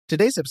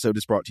Today's episode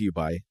is brought to you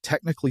by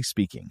Technically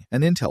Speaking,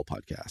 an Intel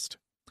podcast.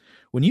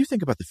 When you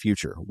think about the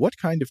future, what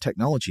kind of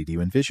technology do you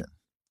envision?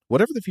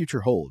 Whatever the future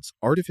holds,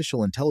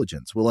 artificial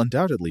intelligence will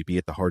undoubtedly be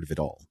at the heart of it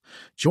all.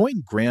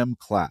 Join Graham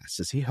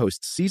Class as he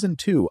hosts Season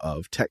 2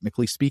 of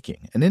Technically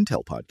Speaking, an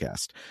Intel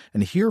podcast,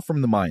 and hear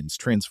from the minds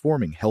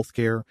transforming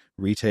healthcare,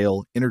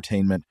 retail,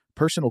 entertainment,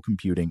 personal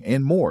computing,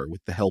 and more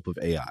with the help of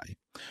AI.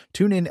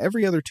 Tune in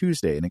every other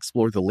Tuesday and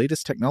explore the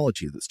latest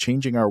technology that's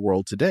changing our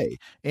world today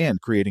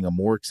and creating a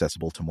more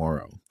accessible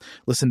tomorrow.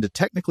 Listen to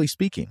Technically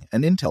Speaking,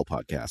 an Intel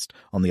podcast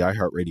on the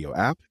iHeartRadio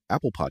app,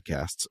 Apple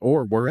Podcasts,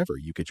 or wherever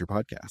you get your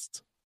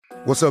podcasts.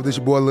 What's up, this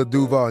your boy Lil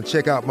Duval, and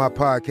check out my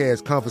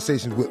podcast,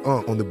 Conversations with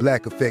Unc, on the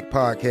Black Effect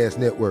Podcast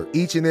Network.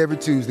 Each and every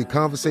Tuesday,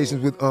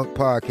 Conversations with Unc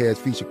podcast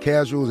feature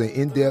casuals and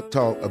in-depth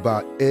talk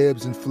about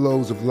ebbs and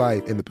flows of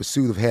life and the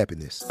pursuit of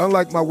happiness.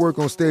 Unlike my work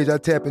on stage, I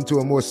tap into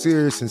a more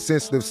serious and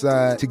sensitive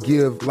side to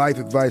give life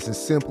advice and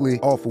simply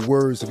offer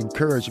words of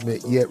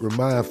encouragement, yet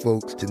remind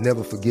folks to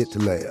never forget to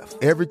laugh.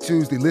 Every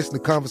Tuesday, listen to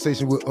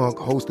Conversations with Unc,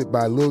 hosted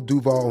by Lil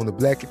Duval on the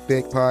Black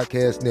Effect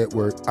Podcast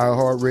Network,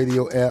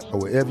 iHeartRadio app,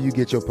 or wherever you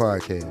get your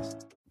podcasts.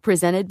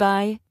 Presented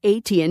by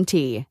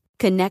AT&T.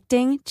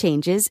 Connecting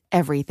changes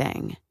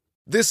everything.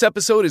 This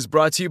episode is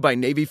brought to you by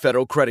Navy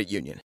Federal Credit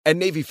Union. At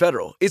Navy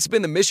Federal, it's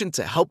been the mission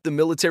to help the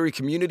military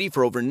community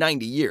for over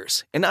 90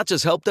 years. And not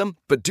just help them,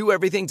 but do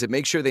everything to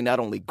make sure they not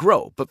only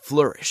grow, but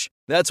flourish.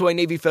 That's why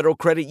Navy Federal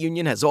Credit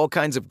Union has all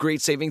kinds of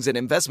great savings and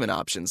investment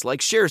options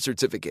like share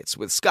certificates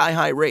with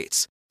sky-high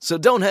rates. So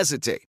don't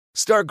hesitate.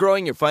 Start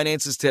growing your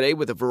finances today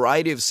with a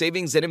variety of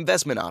savings and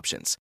investment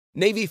options.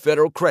 Navy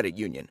Federal Credit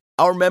Union.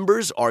 Our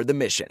members are the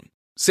mission.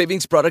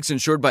 Savings products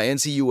insured by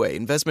NCUA.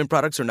 Investment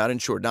products are not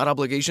insured, not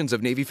obligations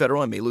of Navy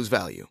Federal and may lose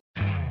value.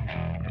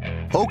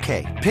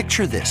 Okay,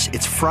 picture this.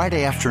 It's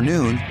Friday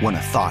afternoon when a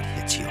thought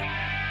hits you.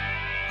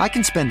 I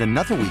can spend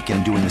another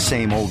weekend doing the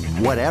same old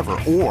whatever,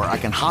 or I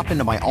can hop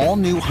into my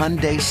all-new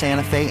Hyundai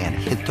Santa Fe and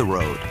hit the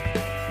road.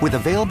 With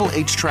available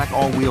H-Track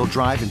all-wheel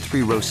drive and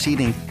 3-row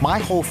seating, my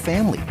whole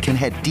family can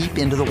head deep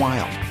into the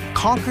wild.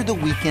 Conquer the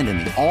weekend in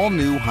the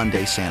all-new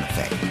Hyundai Santa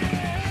Fe.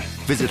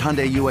 Visit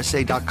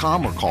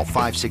HyundaiUSA.com or call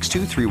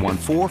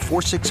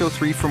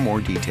 562-314-4603 for more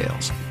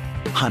details.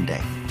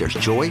 Hyundai, there's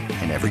joy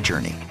in every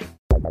journey.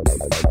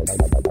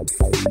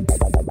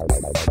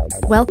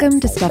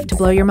 Welcome to Stuff to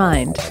Blow Your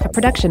Mind, a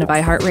production of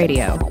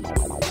iHeartRadio.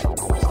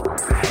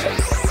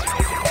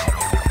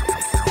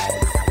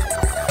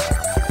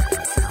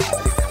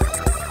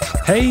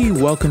 Hey,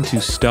 welcome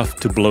to Stuff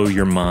to Blow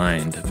Your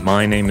Mind.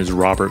 My name is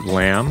Robert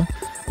Lamb.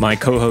 My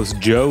co-host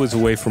Joe is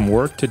away from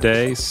work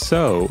today,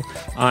 so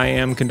I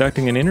am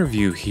conducting an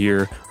interview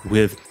here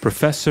with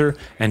Professor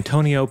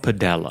Antonio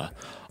Padella,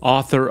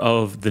 author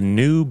of the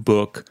new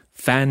book,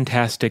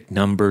 Fantastic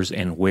Numbers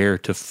and Where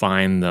to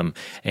Find Them,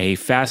 a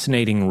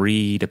fascinating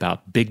read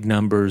about big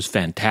numbers,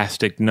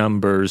 fantastic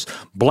numbers,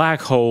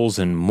 black holes,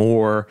 and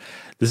more.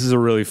 This is a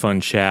really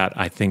fun chat.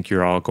 I think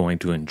you're all going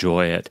to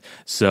enjoy it.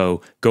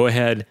 So go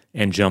ahead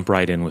and jump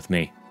right in with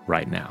me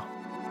right now.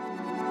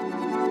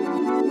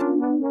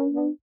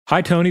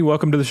 Hi, Tony.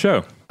 Welcome to the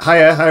show.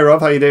 Hiya. Hi, Rob.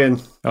 How you doing?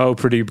 Oh,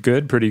 pretty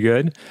good. Pretty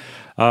good.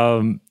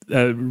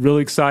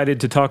 Really excited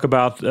to talk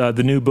about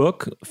the new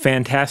book,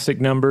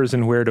 Fantastic Numbers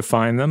and Where to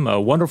Find Them. A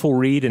wonderful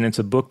read, and it's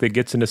a book that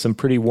gets into some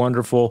pretty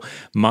wonderful,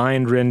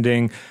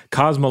 mind-rending,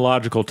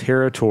 cosmological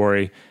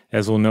territory,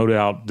 as we'll no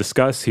doubt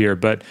discuss here.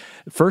 But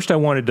first, I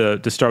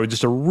wanted to start with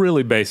just a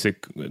really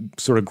basic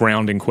sort of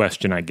grounding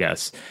question, I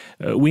guess.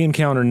 We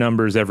encounter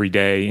numbers every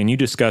day, and you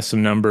discuss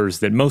some numbers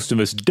that most of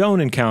us don't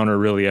encounter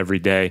really every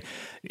day.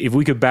 If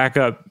we could back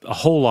up a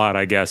whole lot,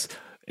 I guess,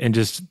 and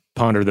just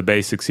ponder the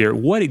basics here,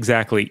 what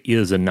exactly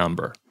is a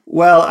number?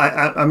 Well,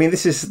 I mean,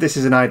 this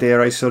is an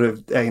idea I sort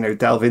of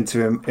delve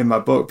into in my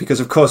book, because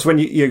of course when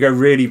you go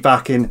really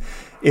back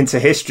into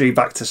history,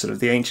 back to sort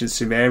of the ancient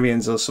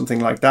Sumerians or something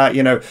like that,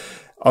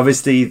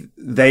 obviously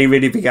they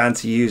really began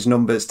to use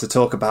numbers to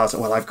talk about,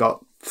 well, I've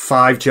got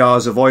 5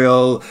 jars of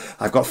oil,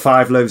 I've got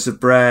 5 loaves of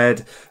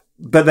bread.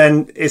 But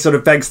then it sort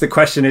of begs the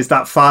question, is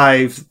that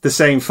 5 the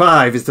same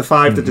 5? Is the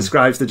 5 that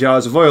describes the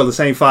jars of oil the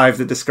same 5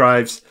 that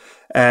describes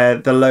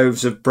the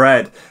loaves of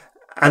bread?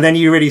 And then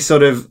you really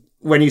sort of,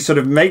 when you sort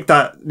of make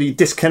that, you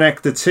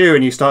disconnect the two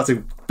and you start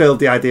to build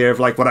the idea of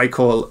like what I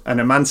call an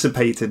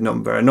emancipated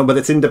number, a number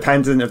that's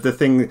independent of the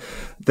thing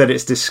that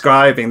it's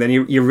describing, then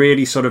you're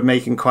really sort of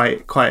making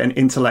quite an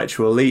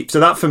intellectual leap. So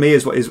that for me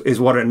is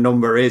what a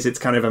number is. It's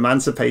kind of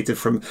emancipated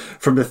from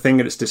the thing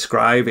that it's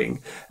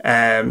describing.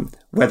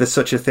 Whether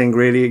such a thing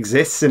really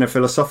exists in a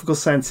philosophical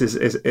sense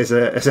is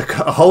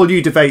a whole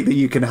new debate that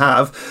you can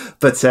have.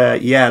 But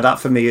that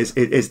for me is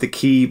the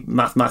key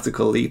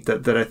mathematical leap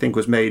that I think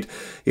was made,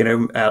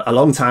 a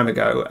long time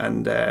ago,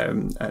 and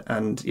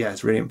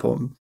it's really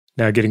important.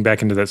 Now, getting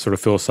back into that sort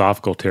of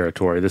philosophical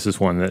territory, this is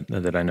one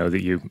that I know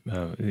that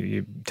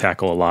you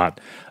tackle a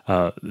lot.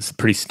 It's a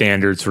pretty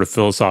standard sort of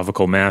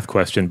philosophical math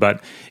question,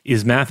 but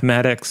is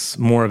mathematics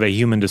more of a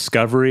human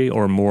discovery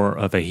or more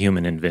of a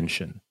human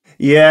invention?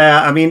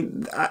 Yeah, I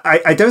mean,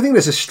 I don't think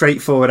there's a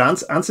straightforward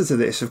answer to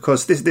this. Of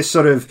course, this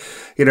sort of,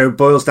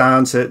 boils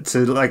down to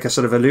like I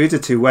sort of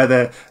alluded to,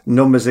 whether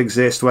numbers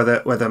exist,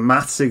 whether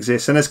maths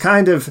exists. And it's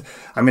kind of,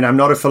 I mean, I'm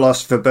not a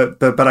philosopher,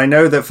 but I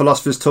know that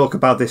philosophers talk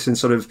about this in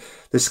sort of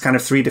this kind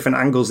of three different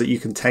angles that you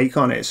can take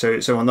on it.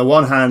 So on the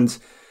one hand,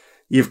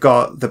 you've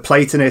got the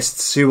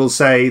Platonists who will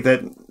say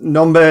that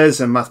numbers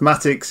and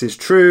mathematics is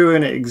true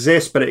and it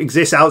exists, but it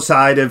exists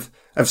outside of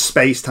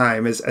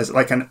space-time as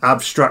like an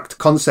abstract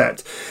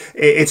concept.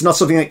 It's not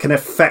something that can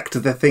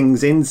affect the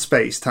things in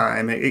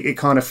space-time. It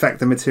can't affect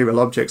the material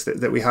objects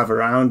that we have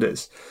around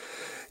us.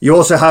 You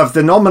also have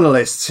the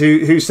nominalists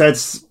who said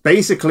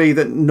basically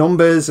that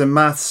numbers and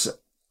maths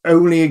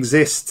only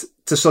exist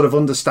to sort of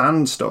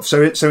understand stuff.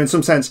 So in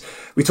some sense,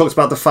 we talked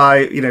about the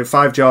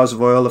five jars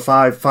of oil, the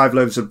five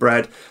loaves of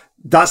bread.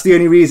 That's the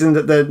only reason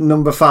that the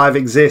number 5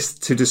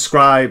 exists, to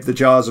describe the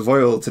jars of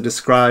oil, to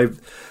describe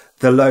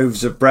the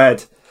loaves of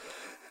bread.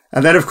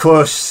 And then, of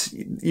course,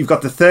 you've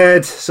got the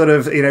third sort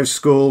of,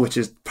 school, which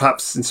is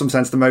perhaps in some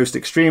sense the most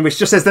extreme, which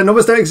just says the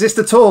numbers don't exist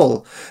at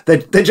all.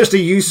 They're just a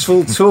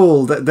useful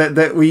tool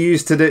that we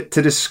use to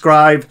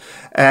describe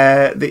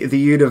the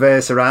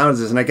universe around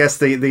us. And I guess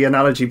the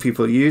analogy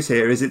people use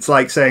here is it's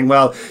like saying,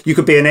 well, you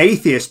could be an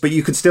atheist, but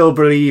you could still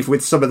believe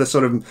with some of the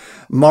sort of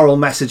moral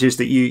messages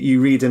that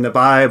you read in the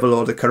Bible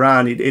or the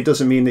Quran. It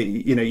doesn't mean that,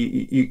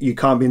 you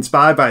can't be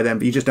inspired by them,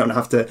 but you just don't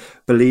have to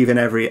believe in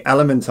every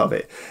element of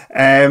it.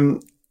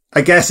 I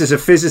guess as a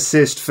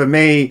physicist, for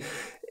me,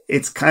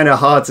 it's kind of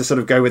hard to sort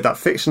of go with that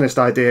fictionist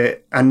idea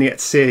and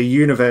yet see a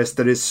universe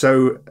that is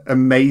so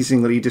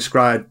amazingly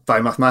described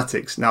by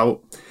mathematics. Now,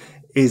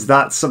 is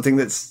that something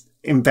that's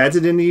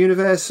embedded in the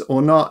universe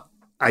or not?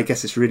 I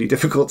guess it's really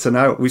difficult to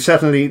know. We've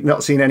certainly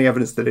not seen any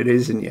evidence that it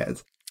isn't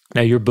yet.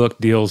 Now, your book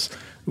deals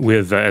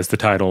with, as the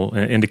title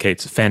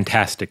indicates,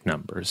 fantastic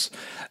numbers.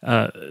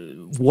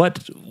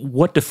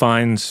 What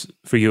defines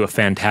for you a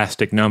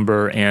fantastic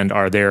number, and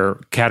are there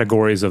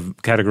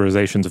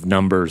categorizations of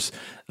numbers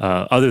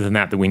other than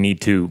that we need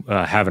to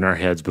have in our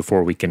heads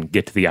before we can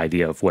get to the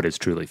idea of what is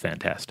truly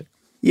fantastic?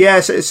 Yeah,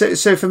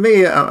 so for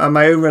me,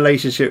 my own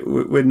relationship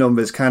with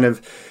numbers kind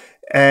of,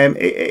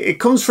 it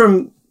comes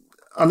from,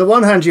 on the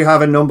one hand, you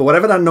have a number,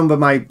 whatever that number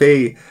might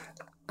be.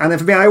 And then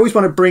for me, I always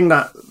want to bring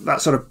that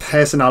sort of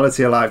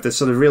personality alive, the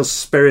sort of real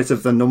spirit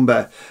of the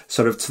number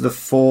sort of to the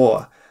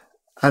fore.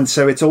 And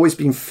so it's always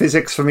been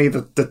physics for me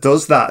that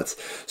does that.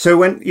 So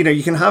when,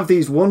 you can have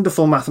these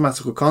wonderful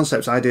mathematical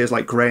concepts, ideas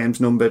like Graham's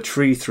number,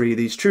 tree 3,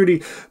 these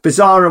truly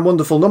bizarre and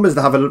wonderful numbers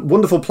that have a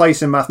wonderful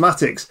place in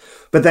mathematics,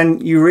 but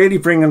then you really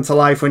bring them to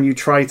life when you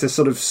try to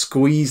sort of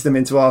squeeze them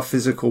into our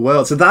physical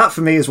world. So that for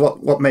me is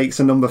what makes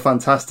a number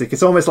fantastic.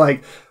 It's almost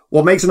like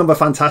what makes a number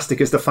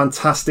fantastic is the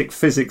fantastic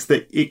physics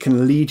that it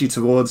can lead you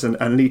towards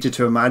and lead you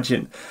to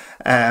imagine,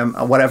 and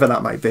whatever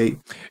that might be.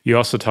 You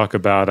also talk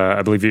about,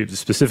 I believe you're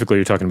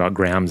talking about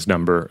Graham's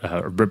number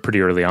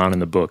pretty early on in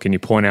the book, and you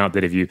point out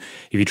that if you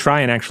try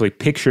and actually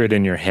picture it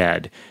in your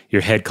head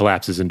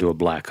collapses into a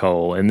black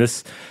hole. And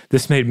this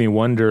made me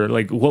wonder,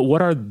 like,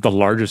 what are the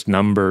largest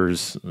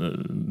numbers,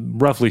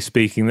 roughly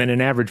speaking, that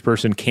an average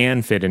person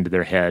can fit into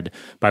their head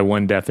by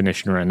one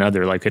definition or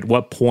another? Like, at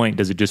what point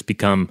does it just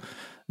become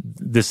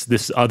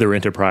this other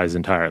enterprise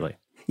entirely?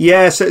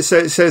 Yeah, so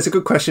it's a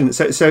good question.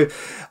 So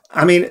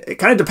I mean, it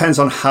kind of depends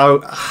on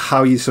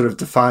how you sort of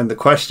define the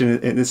question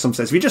in some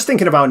sense. If you're just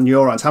thinking about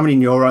neurons, how many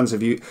neurons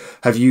have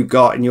you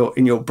got in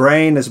your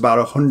brain? There's about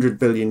 100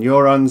 billion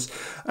neurons.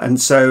 And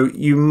so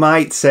you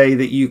might say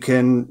that you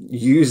can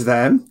use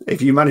them,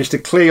 if you manage to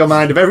clear your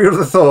mind of every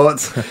other thought,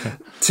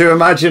 to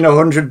imagine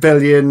 100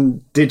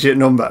 billion digit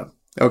number.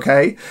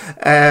 Okay,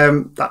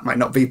 that might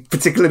not be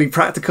particularly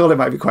practical. It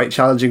might be quite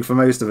challenging for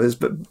most of us,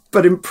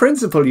 but in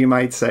principle, you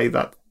might say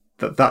that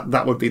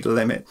would be the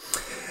limit.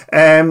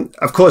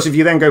 Of course, if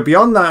you then go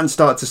beyond that and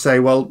start to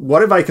say, well,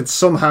 what if I could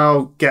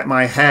somehow get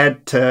my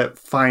head to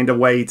find a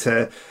way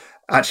to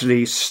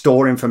actually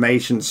store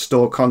information,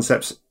 store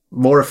concepts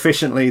more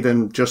efficiently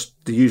than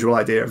just the usual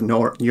idea of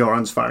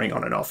neurons firing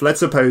on and off? Let's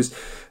suppose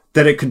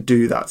that it could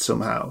do that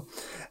somehow.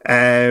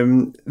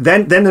 Then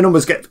the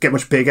numbers get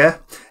much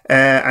bigger,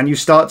 and you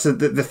start to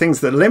the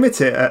things that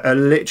limit it are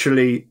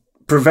literally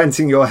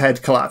preventing your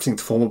head collapsing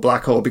to form a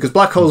black hole, because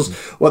black holes,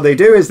 what they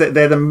do is that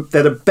they're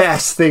the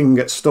best thing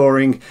at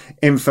storing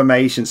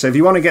information. So if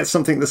you want to get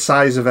something the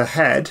size of a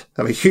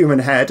human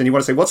head, and you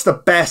want to say what's the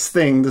best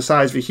thing the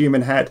size of a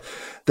human head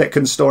that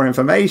can store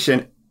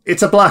information,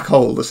 it's a black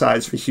hole the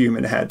size of a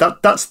human head.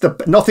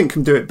 Nothing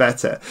can do it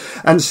better.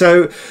 And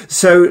so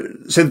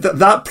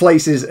that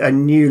places a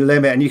new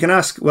limit. And you can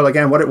ask, well,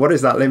 again, what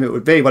is that limit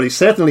would be? Well, it's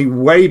certainly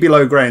way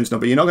below Graham's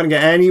number. You're not going to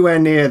get anywhere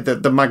near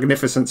the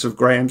magnificence of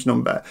Graham's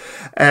number.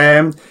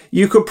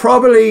 You could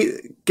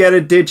probably get a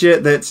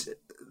digit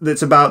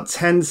that's about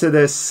 10 to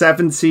the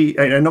 70,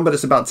 a number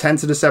that's about 10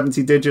 to the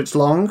 70 digits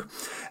long.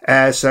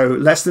 So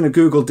less than a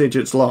Google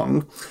digits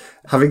long.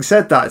 Having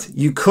said that,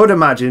 you could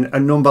imagine a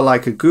number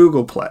like a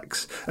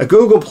Googleplex. A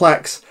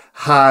Googleplex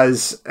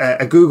has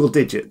a Google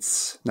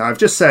digits. Now, I've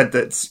just said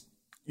that,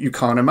 you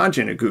can't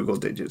imagine a Google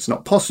digit. It's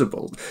not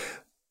possible.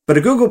 But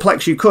a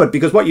Googleplex you could,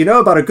 because what you know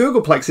about a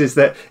Googleplex is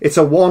that it's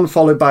a 1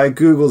 followed by a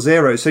Google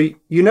 0. So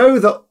you know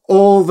that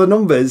all the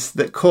numbers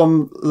that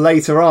come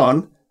later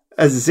on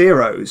are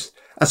zeros.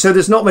 And so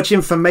there's not much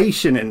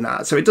information in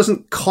that. So it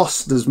doesn't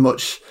cost as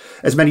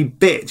many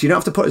bits. You don't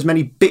have to put as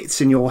many bits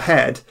in your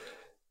head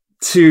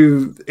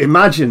to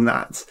imagine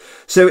that.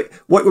 So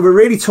what we're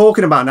really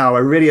talking about now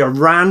are really a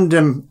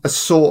random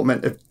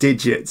assortment of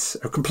digits,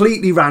 a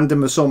completely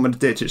random assortment of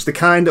digits, the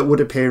kind that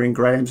would appear in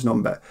Graham's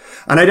number.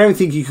 And I don't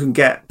think you can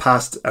get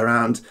past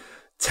around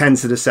 10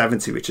 to the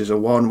 70, which is a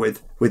 1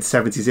 with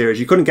 70 zeros.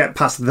 You couldn't get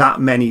past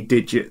that many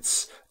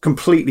digits,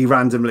 completely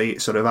randomly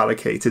sort of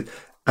allocated.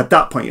 At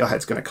that point, your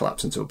head's going to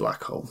collapse into a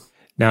black hole.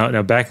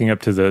 Now backing up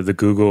to the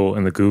Google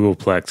and the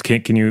Googleplex,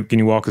 can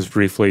you walk us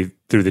briefly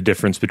through the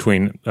difference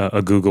between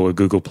a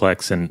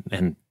Googleplex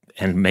and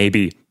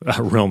maybe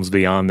realms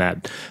beyond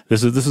that?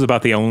 This is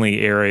about the only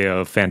area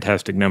of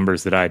fantastic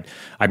numbers that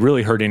I'd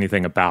really heard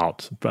anything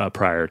about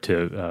prior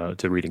to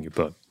reading your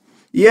book.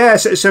 Yeah,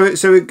 so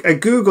a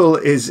Google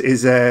is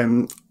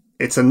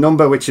it's a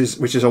number which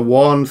is a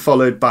 1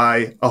 followed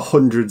by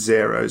 100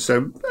 zeros.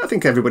 So I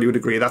think everybody would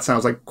agree that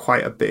sounds like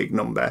quite a big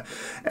number.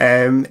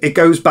 It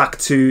goes back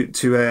to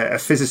a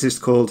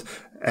physicist called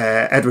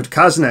Edward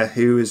Kasner,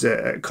 who was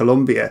at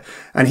Columbia,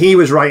 and he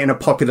was writing a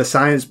popular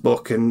science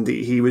book, and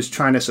he was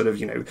trying to sort of,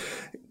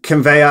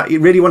 convey out. He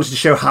really wanted to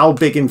show how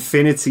big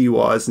infinity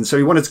was, and so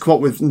he wanted to come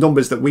up with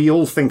numbers that we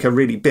all think are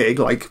really big,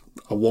 like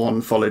a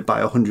 1 followed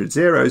by 100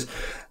 zeros.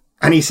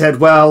 And he said,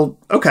 well,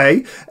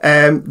 okay,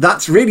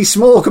 that's really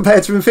small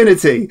compared to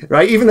infinity,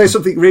 right? Even though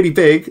something really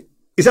big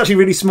is actually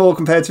really small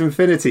compared to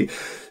infinity.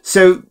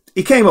 So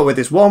he came up with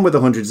this 1 with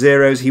 100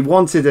 zeros. He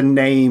wanted a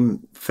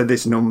name for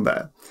this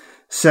number.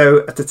 So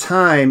at the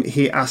time,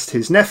 he asked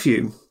his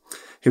nephew,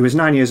 who was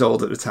 9 years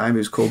old at the time, who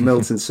was called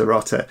Milton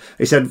Sirota.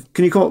 He said,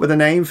 can you come up with a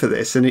name for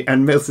this?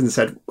 And Milton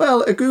said,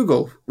 well, a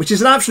Google, which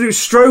is an absolute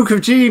stroke of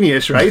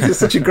genius, right? It's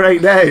such a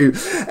great name.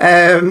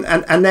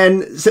 And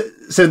then,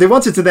 so they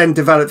wanted to then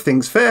develop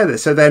things further.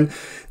 So then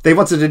they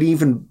wanted an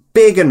even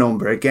bigger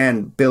number,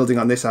 again, building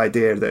on this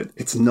idea that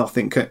it's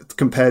nothing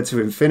compared to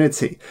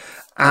infinity.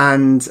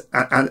 And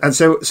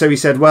so he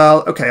said,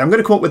 well, okay, I'm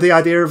going to come up with the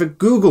idea of a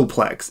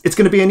Googleplex. It's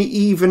going to be an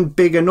even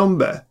bigger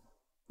number.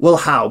 Well,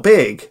 how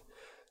big?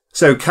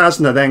 So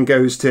Kasner then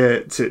goes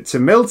to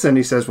Milton.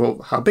 He says,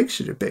 well, how big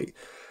should it be?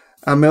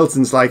 And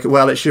Milton's like,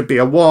 well, it should be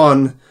a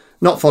 1,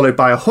 not followed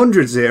by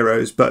 100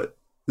 zeros, but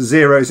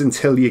zeros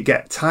until you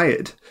get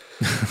tired.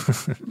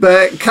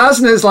 But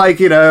Kasner's like,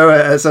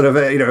 a sort of,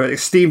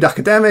 esteemed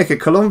academic at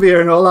Columbia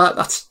and all that.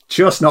 That's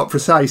just not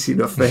precise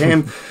enough for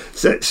him.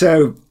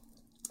 So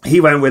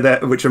he went with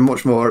a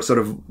much more sort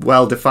of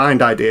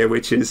well-defined idea,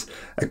 which is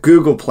a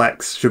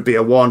Googleplex should be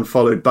a 1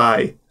 followed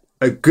by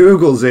a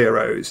Google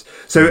zeros.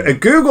 So a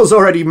Google's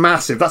already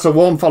massive. That's a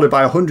 1 followed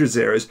by 100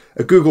 zeros.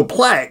 A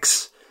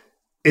Googleplex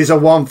is a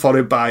 1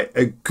 followed by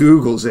a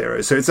Google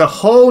zero. So it's a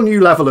whole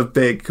new level of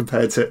big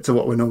compared to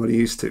what we're normally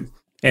used to.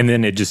 And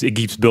then it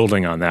keeps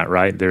building on that,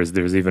 right? There's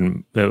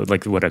even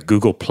like what, a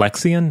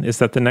Googleplexian? Is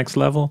that the next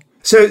level?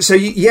 So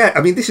yeah,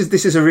 I mean, this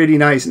is a really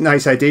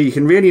nice idea. You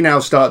can really now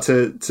start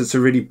to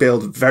really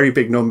build very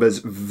big numbers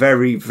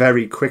very,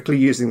 very quickly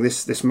using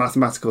this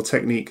mathematical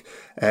technique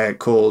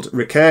called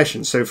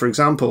recursion. So, for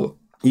example,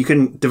 you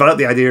can develop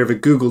the idea of a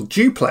Google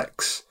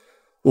duplex.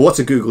 Well, what's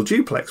a Google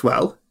duplex?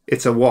 Well,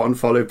 it's a 1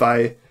 followed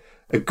by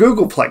a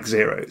Googleplex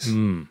zeros.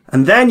 And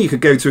then you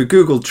could go to a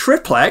Google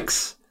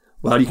triplex.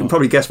 Well, you can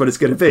probably guess what it's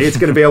going to be. It's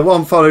going to be a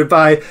 1 followed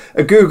by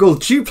a Google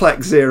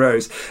duplex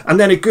zeros. And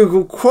then a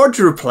Google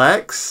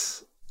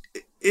quadruplex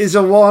is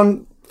a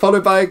 1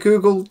 followed by a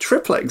Google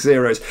triplex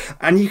zeros.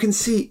 And you can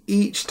see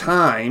each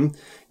time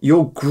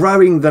you're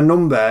growing the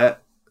number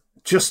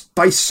just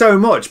by so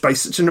much, by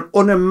such an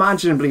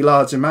unimaginably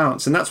large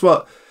amount. And that's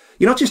what,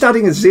 you're not just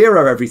adding a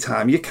zero every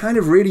time, you're kind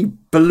of really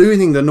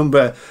ballooning the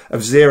number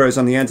of zeros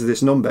on the end of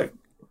this number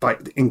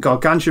in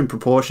gargantuan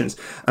proportions.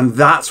 And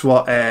that's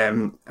what,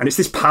 and it's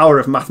this power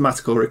of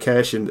mathematical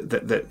recursion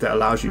that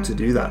allows you to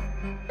do that.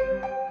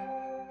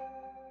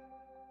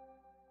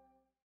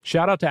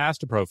 Shout out to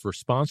Astepro for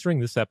sponsoring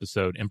this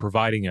episode and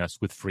providing us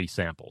with free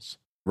samples.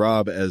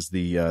 Rob, as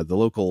the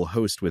local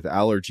host with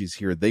allergies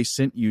here, they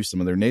sent you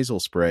some of their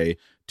nasal spray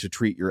to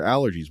treat your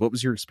allergies. What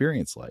was your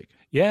experience like?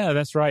 Yeah,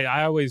 that's right.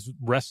 I always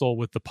wrestle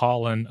with the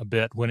pollen a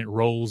bit when it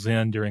rolls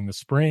in during the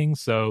spring,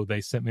 so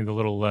they sent me the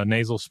little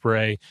nasal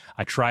spray.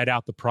 I tried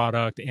out the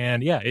product,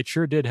 and yeah, it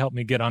sure did help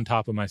me get on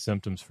top of my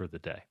symptoms for the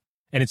day.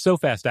 And it's so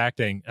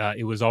fast-acting,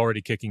 it was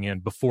already kicking in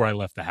before I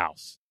left the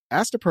house.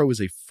 Astepro is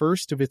a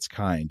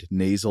first-of-its-kind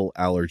nasal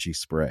allergy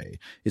spray.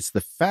 It's the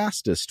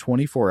fastest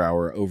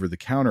 24-hour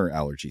over-the-counter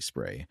allergy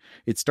spray.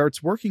 It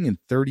starts working in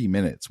 30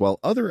 minutes, while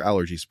other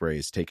allergy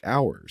sprays take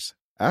hours.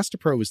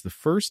 Astepro is the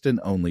first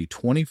and only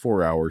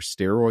 24-hour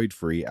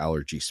steroid-free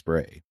allergy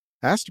spray.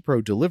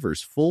 Astepro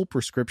delivers full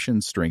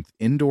prescription-strength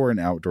indoor and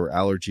outdoor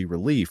allergy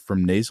relief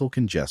from nasal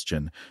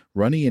congestion,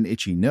 runny and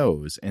itchy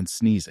nose, and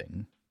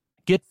sneezing.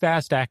 Get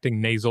fast-acting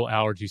nasal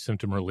allergy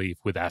symptom relief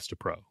with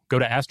Astepro. Go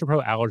to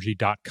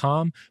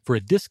asteproallergy.com for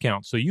a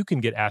discount so you can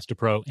get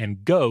Astepro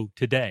and go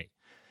today.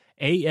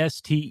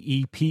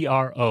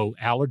 ASTEPRO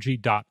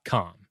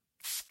allergy.com.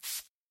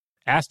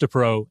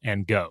 Astepro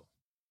and go.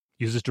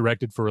 Use as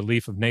directed for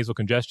relief of nasal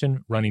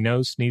congestion, runny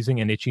nose, sneezing,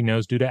 and itchy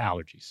nose due to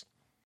allergies.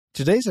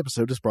 Today's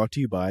episode is brought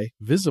to you by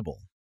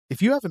Visible.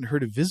 If you haven't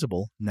heard of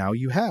Visible, now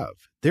you have.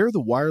 They're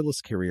the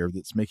wireless carrier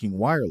that's making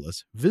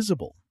wireless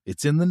visible.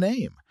 It's in the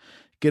name.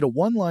 Get a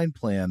one-line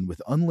plan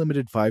with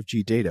unlimited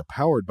 5G data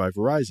powered by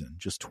Verizon,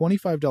 just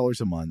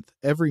 $25 a month,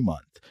 every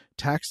month,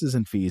 taxes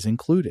and fees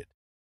included.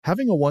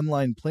 Having a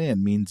one-line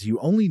plan means you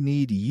only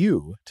need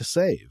you to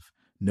save.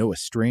 No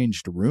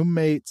estranged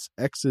roommates,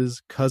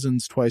 exes,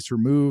 cousins twice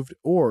removed,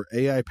 or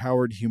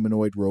AI-powered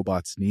humanoid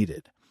robots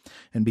needed.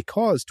 And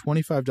because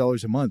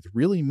 $25 a month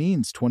really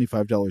means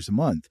 $25 a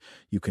month,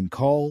 you can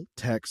call,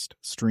 text,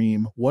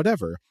 stream,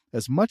 whatever,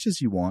 as much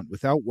as you want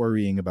without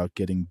worrying about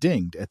getting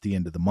dinged at the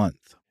end of the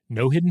month.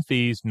 No hidden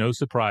fees, no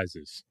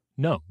surprises.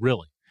 No,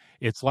 really.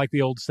 It's like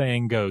the old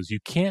saying goes, you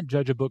can't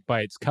judge a book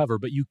by its cover,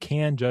 but you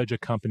can judge a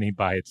company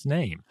by its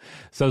name.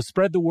 So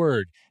spread the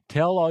word.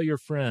 Tell all your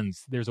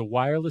friends there's a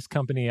wireless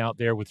company out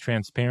there with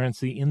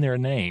transparency in their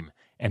name,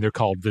 and they're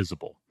called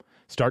Visible.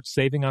 Start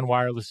saving on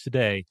wireless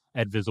today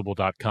at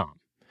Visible.com.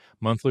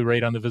 Monthly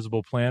rate on the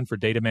Visible plan for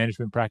data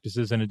management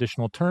practices and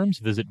additional terms,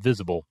 visit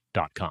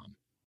Visible.com.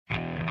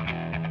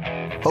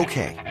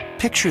 Okay,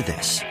 picture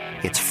this.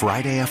 It's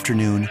Friday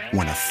afternoon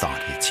when a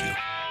thought hits you.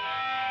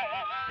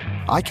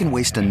 I can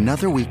waste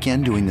another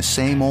weekend doing the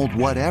same old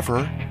whatever,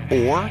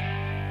 or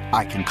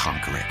I can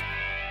conquer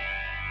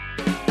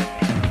it.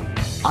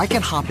 I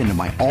can hop into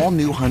my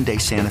all-new Hyundai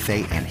Santa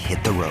Fe and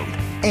hit the road.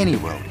 Any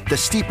road. The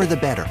steeper, the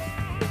better.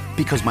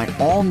 Because my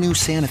all-new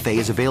Santa Fe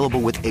is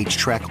available with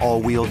H-Track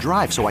all-wheel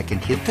drive, so I can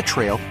hit the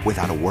trail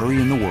without a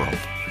worry in the world.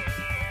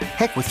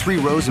 Heck, with 3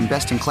 rows and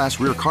best-in-class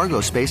rear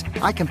cargo space,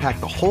 I can pack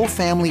the whole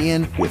family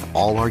in with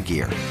all our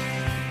gear.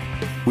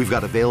 We've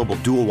got available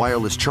dual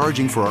wireless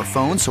charging for our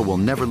phones, so we'll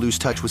never lose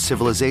touch with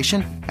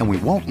civilization, and we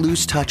won't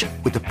lose touch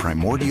with the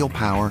primordial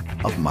power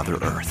of Mother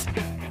Earth.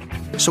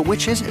 So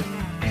which is it?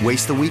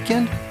 Waste the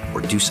weekend or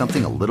do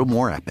something a little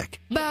more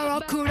epic?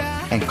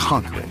 And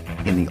conquer it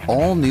in the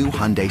all-new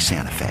Hyundai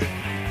Santa Fe.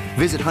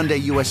 Visit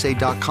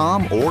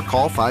HyundaiUSA.com or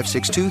call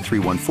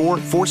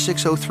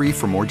 562-314-4603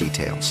 for more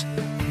details.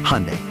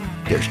 Hyundai,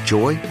 there's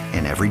joy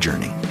in every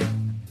journey.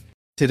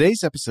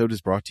 Today's episode is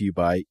brought to you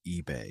by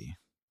eBay.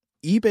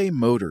 eBay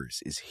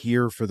Motors is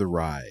here for the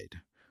ride.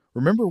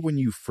 Remember when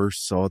you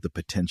first saw the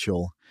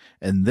potential?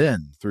 And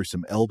then, through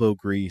some elbow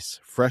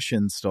grease, fresh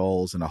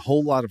installs, and a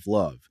whole lot of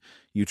love,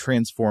 you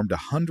transformed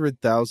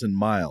 100,000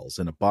 miles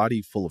and a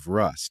body full of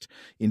rust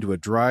into a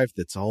drive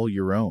that's all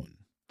your own.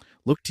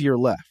 Look to your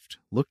left.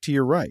 Look to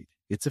your right.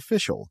 It's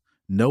official.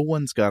 No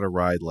one's got a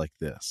ride like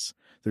this.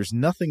 There's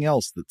nothing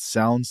else that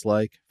sounds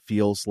like,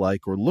 feels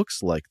like, or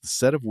looks like the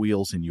set of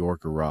wheels in your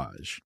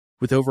garage.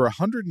 With over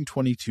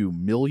 122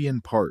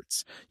 million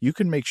parts, you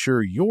can make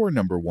sure your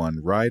number one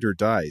ride or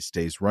die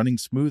stays running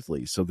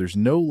smoothly, so there's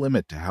no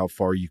limit to how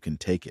far you can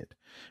take it.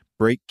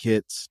 Brake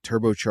kits,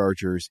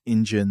 turbochargers,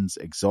 engines,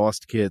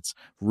 exhaust kits,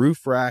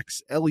 roof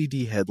racks,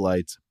 LED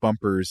headlights,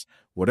 bumpers,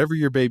 whatever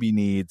your baby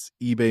needs,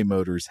 eBay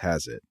Motors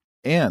has it.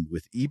 And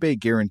with eBay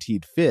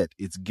Guaranteed Fit,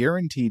 it's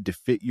guaranteed to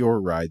fit your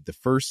ride the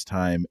first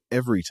time,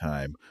 every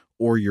time,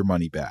 or your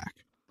money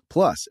back.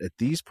 Plus, at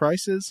these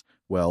prices,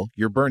 well,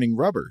 you're burning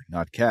rubber,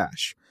 not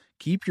cash.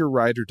 Keep your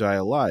ride or die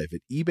alive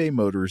at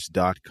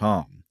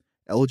ebaymotors.com.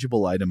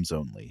 Eligible items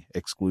only.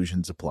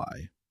 Exclusions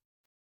apply.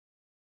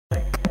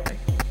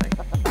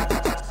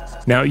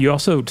 Now, you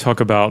also talk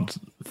about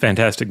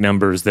fantastic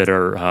numbers that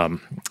are,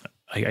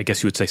 I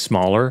guess you would say,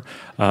 smaller.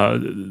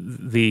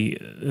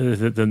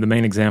 The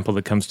main example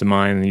that comes to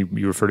mind, and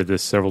you refer to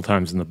this several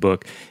times in the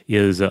book,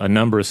 is a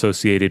number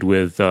associated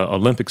with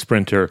Olympic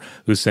sprinter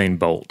Usain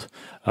Bolt.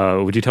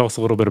 Would you tell us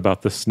a little bit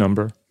about this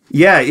number?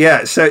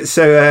 Yeah. So,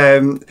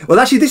 well,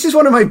 actually, this is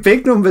one of my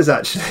big numbers.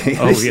 Actually,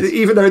 yes.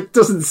 Even though it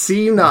doesn't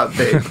seem that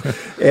big,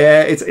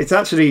 it's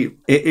actually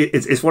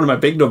it's one of my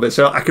big numbers.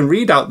 So I can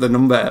read out the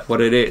number, what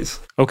it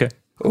is. Okay.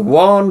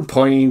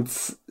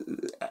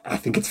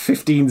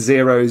 15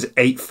 zeros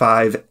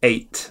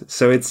 858.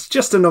 So it's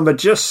just a number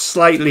just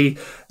slightly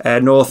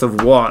north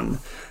of 1.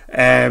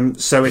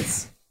 So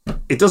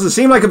it doesn't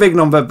seem like a big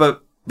number,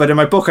 but in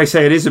my book I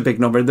say it is a big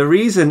number. And the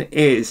reason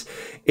is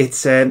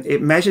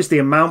it measures the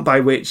amount by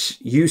which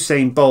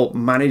Usain Bolt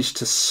managed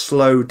to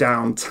slow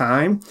down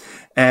time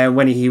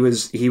when he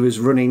was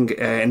running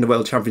in the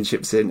World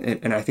Championships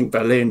in I think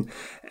Berlin,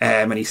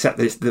 and he set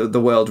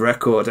the world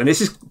record. And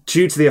this is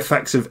due to the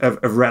effects of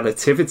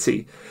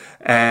relativity.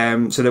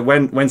 So that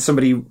when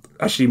somebody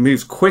actually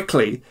moves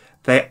quickly,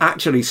 time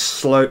actually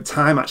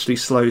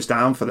slows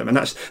down for them. And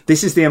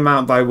this is the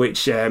amount by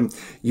which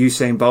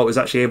Usain Bolt was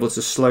actually able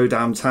to slow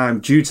down time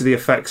due to the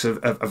effects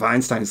of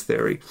Einstein's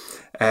theory.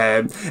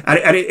 And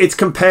it's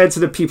compared to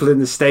the people in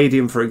the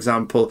stadium, for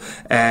example.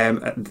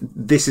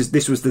 This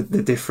was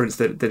the difference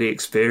that he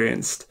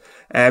experienced.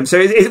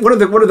 So one of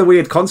the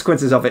weird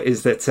consequences of it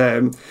is that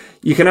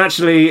you can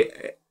actually.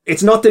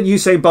 It's not that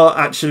Usain Bolt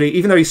actually,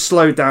 even though he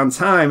slowed down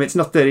time, it's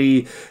not that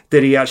he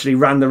actually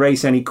ran the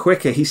race any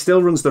quicker. He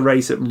still runs the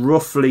race at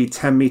roughly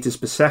 10 meters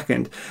per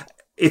second.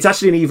 It's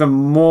actually an even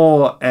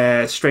more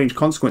strange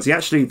consequence.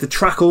 The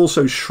track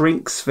also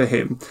shrinks for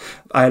him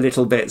a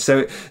little bit.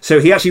 So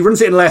he actually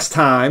runs it in less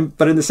time,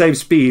 but in the same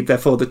speed.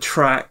 Therefore, the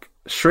track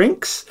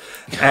shrinks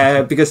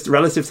because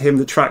relative to him,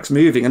 the track's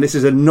moving. And this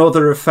is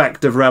another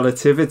effect of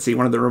relativity,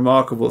 one of the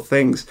remarkable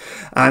things.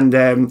 And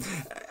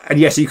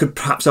yes, you could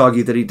perhaps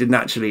argue that he didn't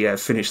actually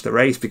finish the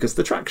race because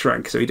the track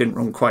shrank, so he didn't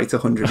run quite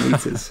 100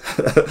 meters.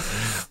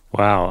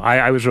 Wow,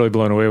 I was really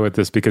blown away with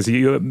this because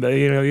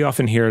you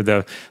often hear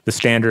the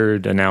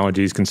standard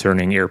analogies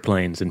concerning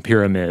airplanes and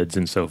pyramids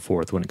and so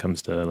forth when it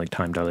comes to like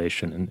time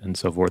dilation and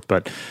so forth.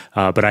 But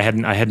I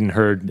hadn't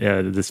heard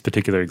this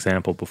particular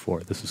example before.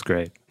 This was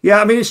great. Yeah,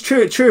 I mean, it's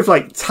true of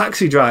like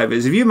taxi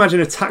drivers. If you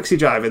imagine a taxi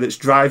driver that's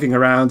driving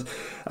around,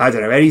 I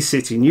don't know, any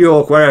city, New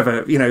York,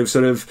 wherever,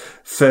 sort of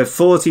for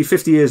 40,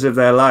 50 years of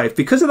their life,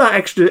 because of that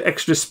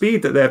extra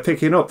speed that they're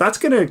picking up, that's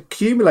going to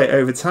accumulate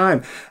over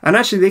time. And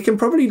actually, they can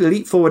probably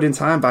leap forward in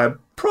time by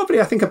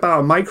I think about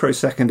a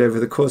microsecond over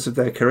the course of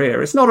their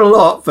career. It's not a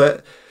lot,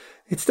 but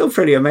it's still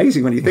pretty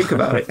amazing when you think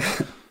about it.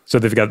 So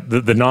they've got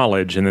the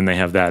knowledge, and then they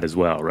have that as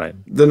well, right?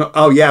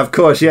 Oh yeah, of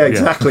course, yeah,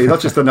 exactly. Not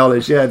just the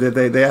knowledge, yeah.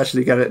 They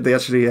actually get it. They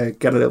actually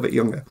get a little bit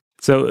younger.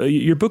 So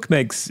your book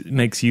makes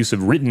use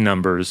of written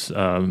numbers,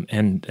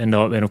 and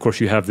of course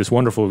you have this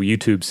wonderful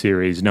YouTube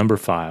series,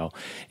 Numberphile,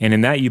 and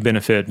in that you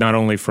benefit not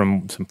only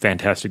from some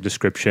fantastic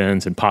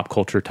descriptions and pop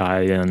culture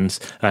tie-ins,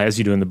 as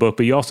you do in the book,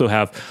 but you also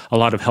have a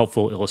lot of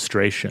helpful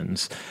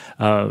illustrations.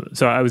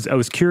 So I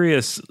was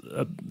curious,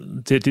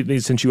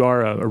 since you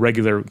are a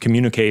regular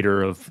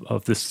communicator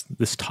of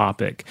this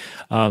topic,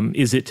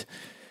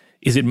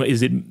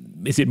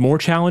 is it more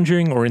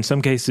challenging, or in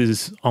some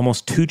cases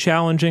almost too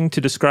challenging, to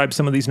describe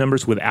some of these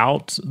numbers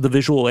without the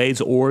visual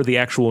aids or the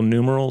actual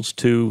numerals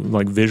to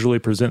like visually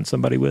present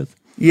somebody with?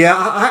 Yeah,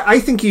 I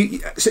think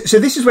so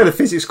this is where the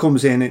physics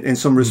comes in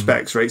some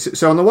respects, right?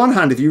 So on the one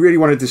hand, if you really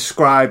want to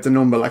describe the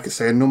number, like I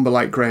say, a number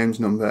like Graham's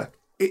number,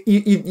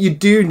 you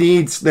do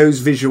need those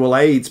visual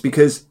aids,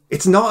 because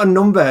it's not a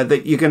number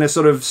that you're going to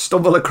sort of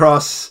stumble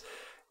across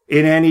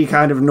in any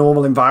kind of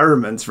normal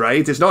environment,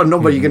 right? It's not a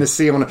number you're going to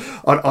see on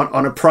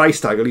a price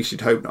tag. At least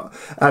you'd hope not.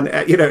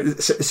 And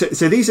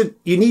so these are,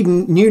 you need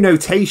new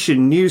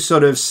notation, new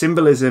sort of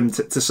symbolism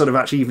to sort of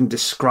actually even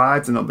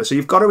describe the number. So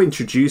you've got to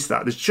introduce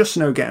that. There's just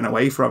no getting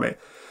away from it.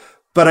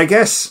 But I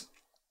guess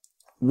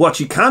what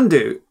you can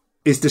do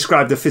is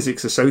describe the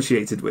physics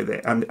associated with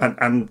it,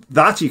 and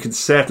that you can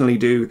certainly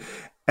do.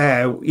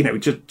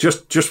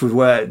 Just with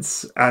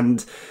words.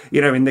 And,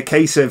 in the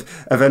case of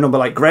a number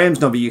like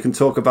Graham's number, you can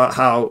talk about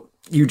how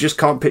you just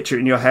can't picture it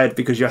in your head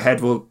because your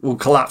head will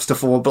collapse to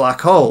form a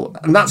black hole.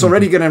 And that's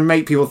already going to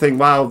make people think,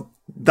 wow,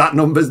 that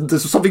number,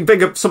 there's something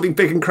big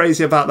and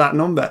crazy about that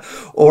number.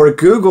 Or a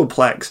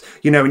Googleplex,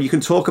 and you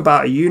can talk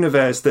about a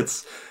universe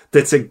that's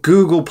a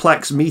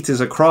Googleplex meters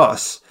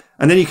across.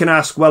 And then you can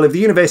ask, well, if the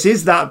universe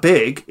is that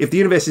big, if the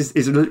universe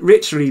is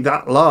literally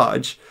that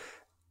large,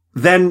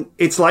 then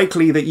it's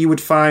likely that you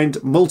would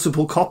find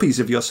multiple copies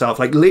of yourself,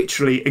 like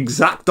literally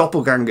exact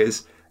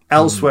doppelgangers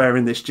elsewhere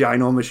in this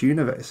ginormous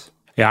universe.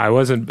 Yeah, I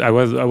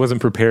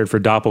wasn't prepared for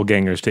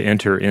doppelgangers to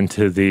enter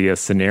into the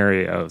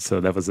scenario,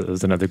 so that was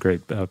another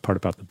great part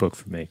about the book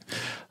for me.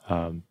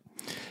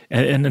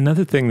 And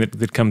another thing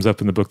that comes up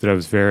in the book that I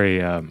was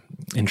very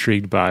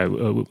intrigued by, I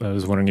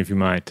was wondering if you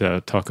might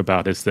talk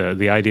about, is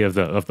the idea of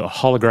the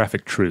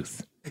holographic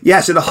truth. Yeah,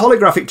 so the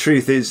holographic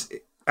truth is,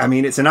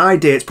 it's an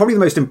idea. It's probably the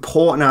most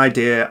important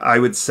idea, I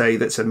would say,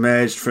 that's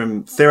emerged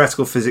from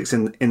theoretical physics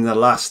in the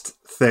last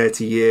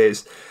 30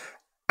 years.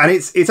 And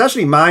it's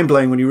actually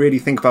mind-blowing when you really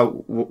think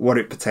about what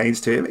it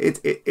pertains to.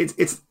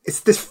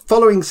 It's this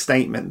following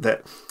statement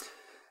that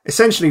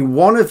essentially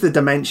one of the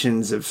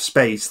dimensions of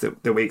space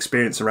that we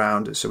experience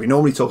around us, so we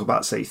normally talk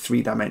about, say,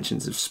 3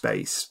 dimensions of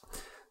space.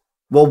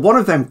 Well, one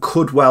of them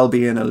could well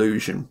be an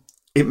illusion.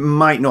 It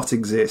might not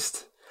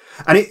exist.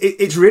 And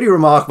it's really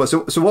remarkable.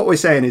 So what we're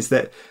saying is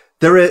that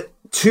there are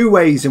 2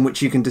 ways in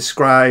which you can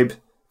describe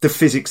the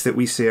physics that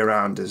we see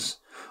around us.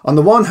 On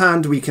the one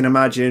hand, we can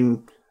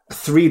imagine a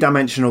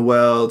 3-dimensional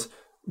world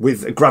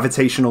with a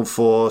gravitational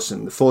force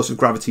and the force of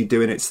gravity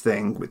doing its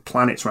thing with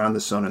planets around the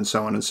sun and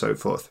so on and so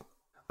forth.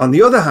 On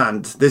the other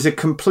hand, there's a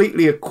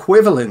completely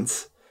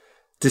equivalent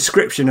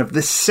description of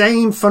the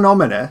same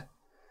phenomena,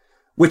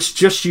 which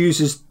just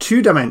uses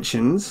 2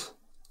 dimensions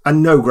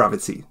and no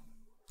gravity.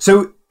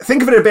 So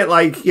think of it a bit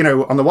like,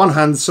 on the one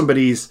hand,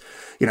 somebody's,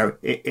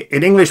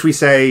 in English we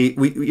say,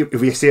 if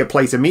we see a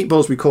plate of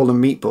meatballs, we call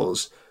them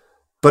meatballs.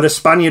 But a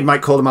Spaniard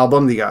might call them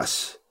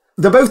albondigas.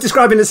 They're both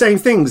describing the same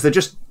things. They're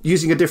just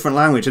using a different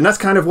language. And that's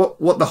kind of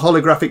what the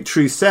holographic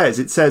truth says.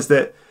 It says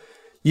that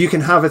you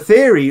can have a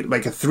theory,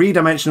 like a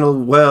three-dimensional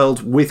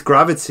world with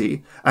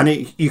gravity, and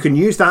you can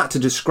use that to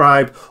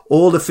describe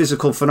all the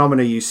physical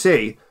phenomena you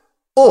see.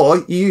 Or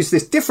you use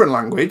this different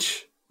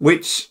language,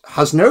 which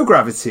has no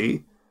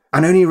gravity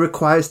and only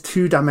requires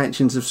 2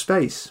 dimensions of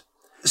space.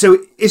 So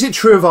is it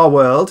true of our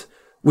world?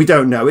 We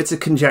don't know. It's a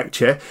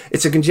conjecture.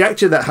 It's a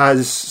conjecture that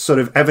has sort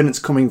of evidence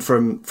coming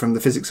from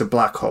the physics of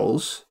black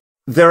holes.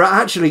 There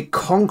are actually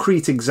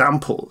concrete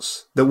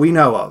examples that we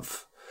know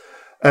of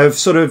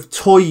sort of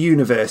toy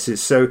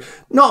universes. So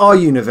not our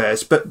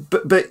universe,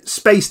 but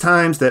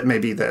space-times that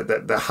maybe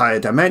they're higher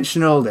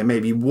dimensional, they may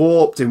be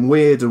warped in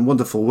weird and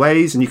wonderful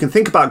ways. And you can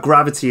think about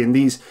gravity in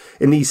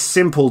these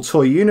simple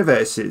toy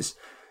universes.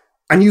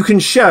 And you can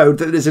show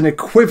that there's an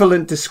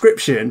equivalent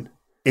description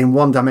in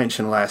one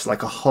dimension less,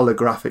 like a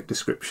holographic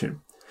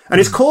description. And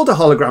it's called a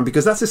hologram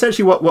because that's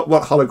essentially what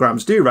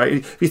holograms do, right?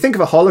 If you think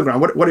of a hologram,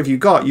 what have you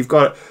got? You've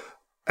got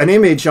an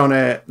image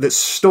that's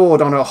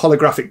stored on a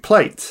holographic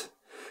plate.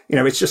 You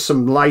know, it's just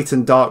some light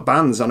and dark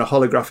bands on a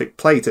holographic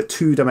plate, a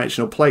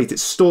 2-dimensional plate. It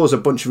stores a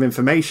bunch of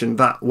information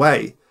that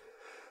way.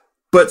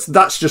 But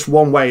that's just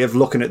one way of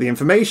looking at the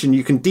information.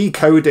 You can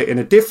decode it in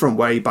a different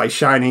way by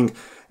shining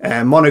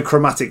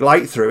monochromatic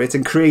light through it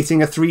and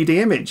creating a 3D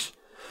image.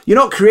 You're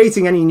not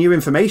creating any new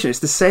information. It's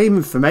the same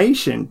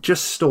information,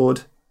 just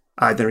stored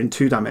either in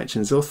 2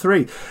 dimensions or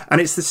 3. And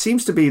that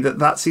seems to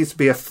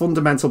be a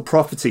fundamental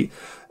property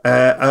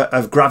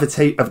of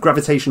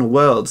gravitational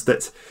worlds,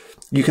 that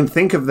you can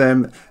think of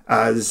them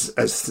as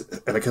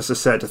like I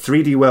said, a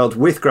 3D world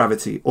with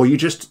gravity, or you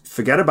just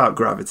forget about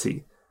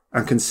gravity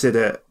and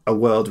consider a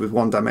world with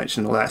 1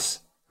 dimension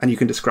less, and you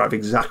can describe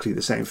exactly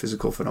the same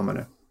physical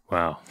phenomena.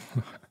 Wow.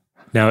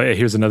 Now,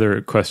 here's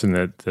another question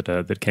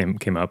that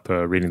came up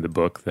reading the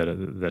book that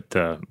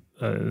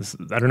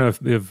I don't know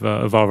if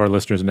all of our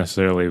listeners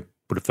necessarily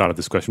would have thought of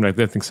this question, but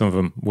I think some of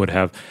them would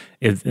have,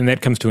 and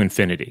that comes to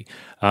infinity.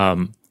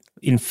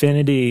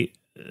 Infinity,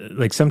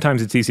 like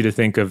sometimes it's easy to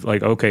think of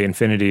like, okay,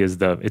 infinity is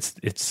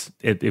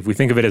if we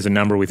think of it as a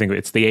number, we think of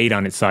it's the 8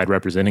 on its side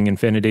representing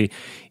infinity.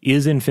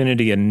 Is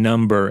infinity a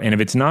number? And if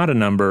it's not a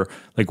number,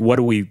 like what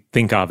do we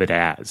think of it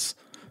as?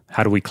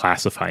 How do we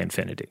classify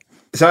infinity?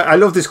 So I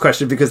love this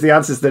question because the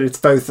answer is that it's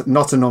both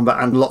not a number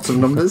and lots of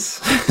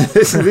numbers.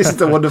 This is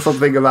the wonderful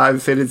thing about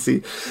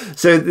infinity.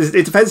 So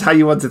it depends how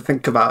you want to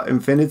think about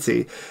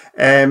infinity.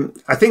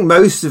 I think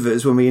most of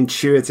us, when we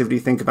intuitively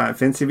think about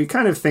infinity, we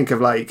kind of think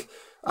of like,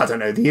 I don't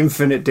know, the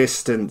infinite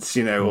distance,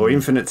 or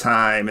infinite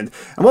time. And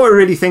what we're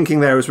really thinking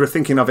there is we're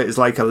thinking of it as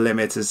like a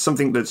limit, as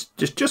something that's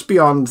just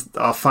beyond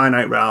our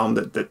finite realm,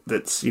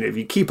 that's, if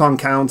you keep on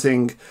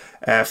counting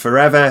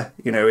forever,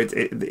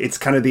 it's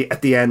kind of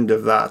at the end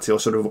of that, or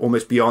sort of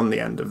almost beyond the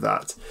end of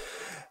that.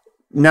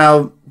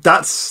 Now,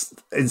 that's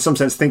in some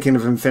sense thinking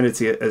of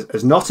infinity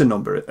as not a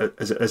number,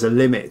 as a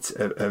limit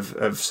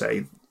of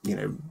say,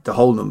 the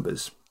whole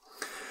numbers.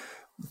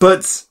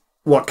 But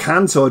what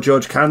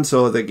George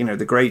Cantor,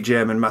 the great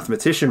German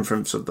mathematician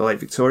from sort of the late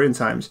Victorian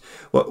times,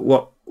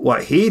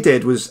 what he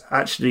did was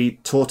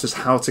actually taught us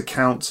how to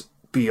count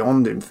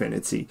beyond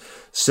infinity.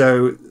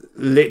 So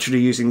literally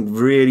using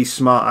really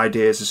smart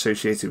ideas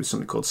associated with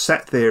something called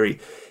set theory,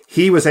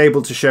 he was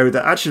able to show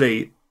that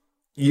actually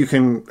you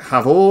can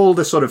have all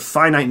the sort of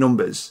finite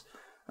numbers,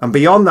 and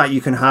beyond that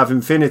you can have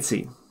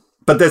infinity.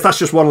 But that's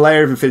just one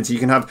layer of infinity. You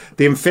can have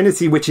the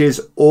infinity, which is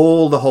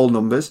all the whole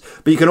numbers,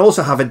 but you can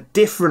also have a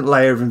different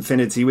layer of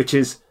infinity, which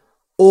is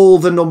all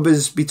the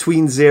numbers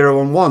between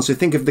 0 and 1. So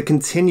think of the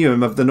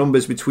continuum of the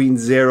numbers between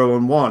 0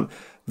 and 1.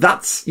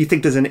 You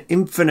think there's an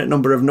infinite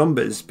number of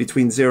numbers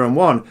between 0 and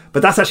 1,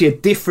 but that's actually a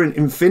different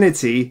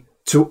infinity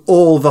to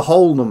all the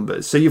whole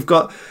numbers. So you've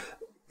got,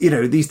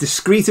 these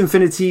discrete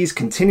infinities,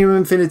 continuum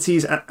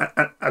infinities,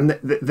 and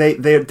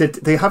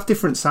they have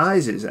different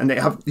sizes, and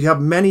you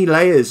have many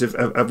layers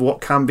of what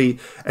can be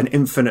an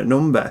infinite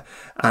number.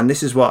 And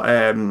this is what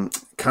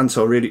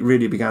Cantor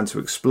really began to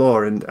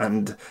explore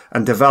and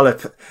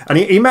develop. And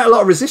he met a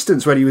lot of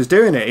resistance when he was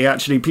doing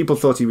it. People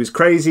thought he was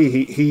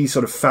crazy. He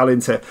sort of fell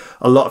into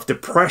a lot of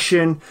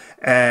depression.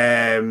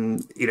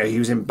 He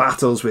was in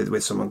battles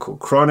with someone called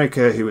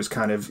Kronecker, who was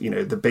kind of,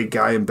 the big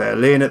guy in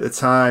Berlin at the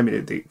time,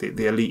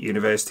 the elite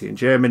university in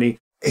Germany.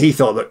 He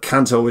thought that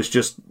Cantor was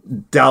just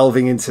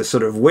delving into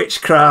sort of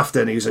witchcraft,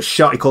 and he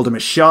called him a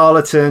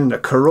charlatan, a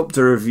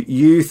corrupter of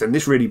youth, and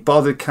this really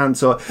bothered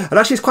Cantor. And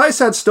actually, it's quite a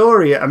sad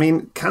story. I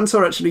mean,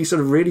 Cantor actually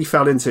sort of really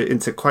fell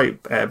into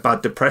quite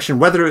bad depression.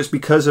 Whether it was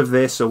because of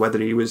this or whether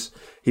he was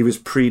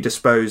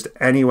predisposed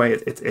anyway,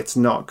 it's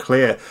not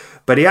clear.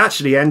 But he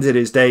actually ended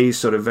his days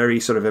sort of very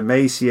sort of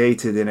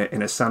emaciated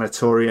in a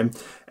sanatorium,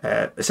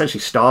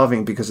 essentially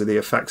starving because of the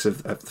effects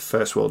of the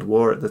First World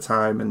War at the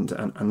time and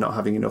not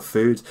having enough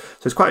food.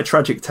 So it's quite a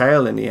tragic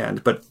tale in the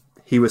end, but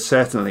he was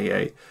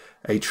certainly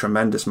a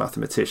tremendous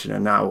mathematician,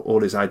 and now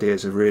all his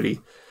ideas are really,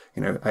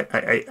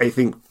 I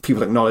think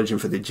people acknowledge him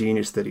for the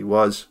genius that he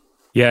was.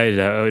 Yeah,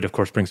 it of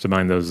course brings to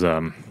mind those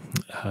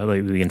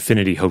like the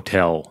infinity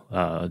hotel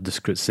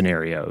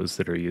scenarios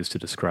that are used to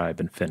describe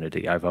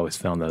infinity. I've always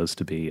found those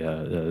to be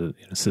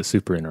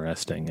super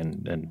interesting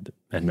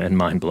and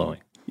mind blowing.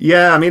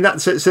 Yeah, I mean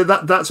that's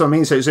what I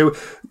mean. So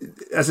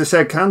as I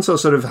said, Cantor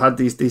sort of had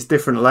these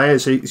different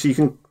layers. So you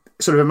can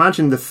sort of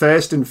imagine the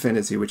first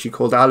infinity, which he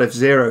called Aleph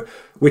Zero,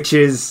 which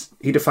is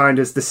he defined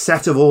as the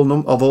set of all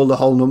the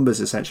whole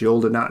numbers, essentially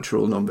all the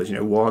natural numbers.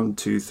 1,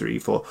 2, 3,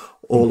 4,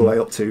 all the way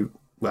up to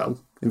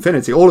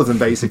infinity, all of them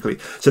basically.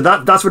 So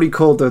that's what he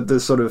called the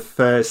sort of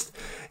first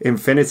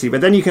infinity.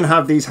 But then you can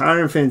have these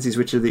higher infinities,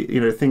 which are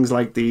the things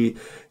like the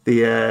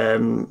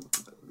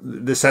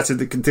set of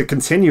the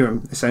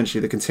continuum, essentially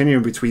the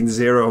continuum between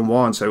 0 and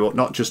 1. So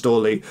not just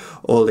all the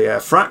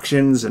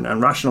fractions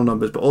and rational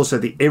numbers, but also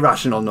the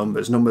irrational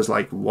numbers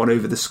like 1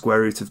 over the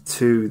square root of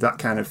 2, that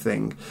kind of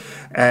thing.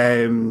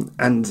 And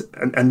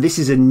this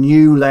is a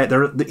new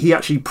layer. He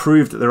actually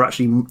proved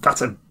that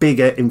that's a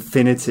bigger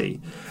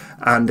infinity.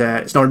 And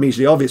it's not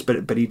immediately obvious,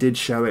 but he did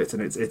show it,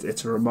 and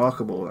it's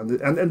remarkable.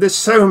 And there's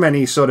so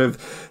many sort of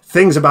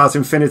things about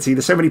infinity.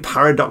 There's so many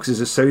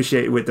paradoxes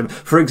associated with them.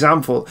 For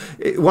example,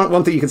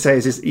 one thing you can say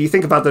is you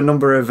think about the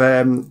number of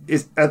are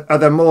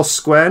there more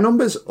square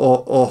numbers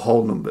or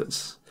whole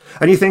numbers?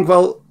 And you think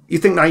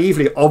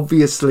naively,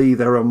 obviously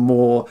there are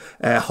more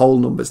whole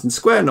numbers than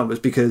square numbers,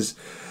 because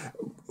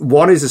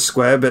 1 is a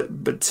square,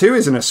 but 2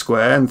 isn't a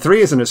square, and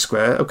 3 isn't a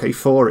square. Okay,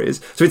 4 is.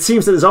 So it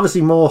seems that there's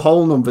obviously more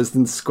whole numbers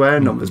than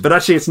square numbers, but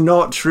actually it's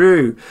not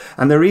true.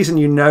 And the reason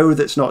you know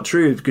that's not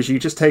true is because you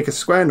just take a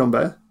square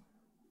number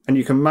and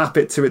you can map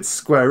it to its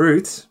square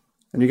root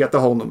and you get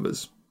the whole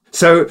numbers.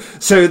 So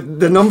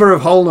the number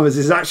of whole numbers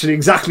is actually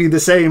exactly the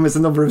same as the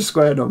number of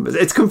square numbers.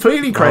 It's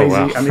completely crazy.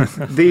 Oh, wow. I mean,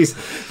 these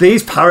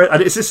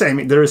and it's the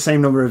same. There are the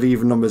same number of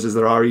even numbers as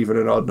there are even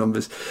and odd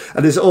numbers,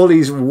 and there's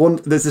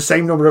the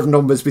same number of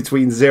numbers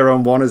between 0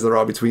 and 1 as there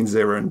are between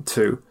 0 and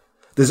 2.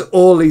 There's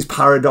all these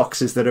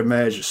paradoxes that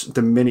emerge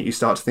the minute you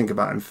start to think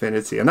about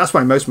infinity, and that's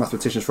why most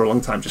mathematicians for a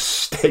long time just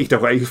stayed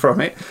away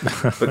from it.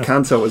 But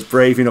Cantor was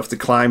brave enough to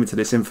climb into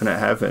this infinite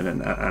heaven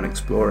and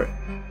explore it.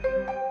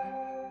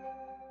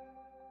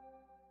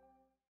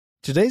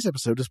 Today's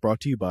episode is brought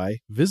to you by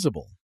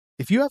Visible.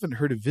 If you haven't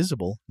heard of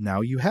Visible,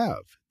 now you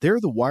have. They're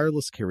the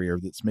wireless carrier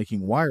that's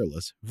making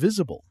wireless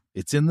visible.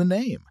 It's in the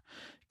name.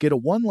 Get a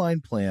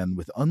one-line plan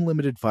with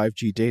unlimited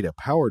 5G data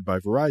powered by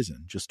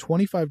Verizon, just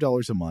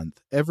 $25 a month,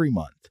 every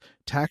month,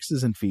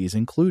 taxes and fees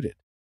included.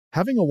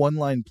 Having a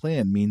one-line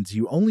plan means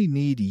you only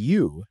need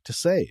you to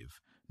save.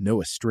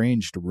 No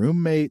estranged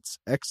roommates,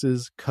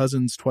 exes,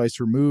 cousins twice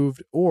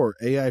removed, or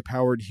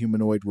AI-powered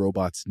humanoid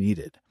robots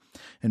needed.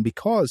 And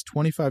because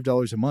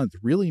 $25 a month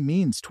really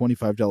means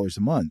 $25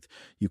 a month,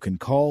 you can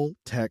call,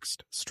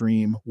 text,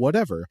 stream,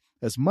 whatever,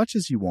 as much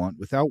as you want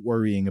without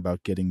worrying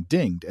about getting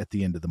dinged at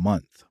the end of the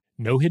month.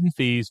 No hidden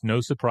fees, no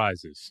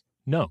surprises.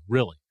 No,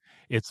 really.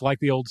 It's like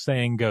the old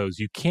saying goes,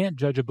 you can't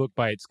judge a book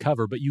by its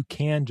cover, but you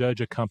can judge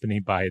a company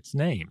by its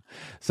name.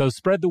 So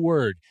spread the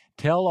word.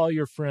 Tell all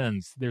your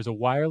friends there's a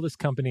wireless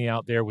company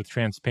out there with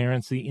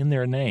transparency in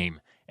their name,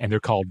 and they're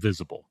called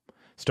Visible.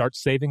 Start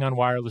saving on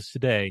wireless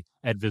today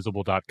at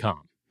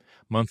Visible.com.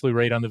 Monthly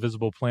rate on the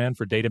Visible plan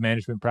for data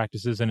management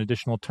practices and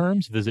additional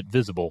terms, visit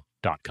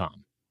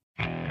Visible.com.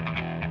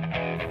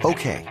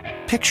 Okay,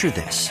 picture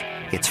this.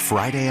 It's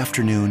Friday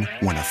afternoon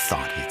when a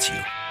thought hits you.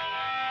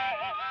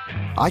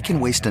 I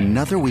can waste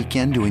another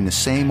weekend doing the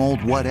same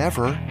old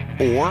whatever,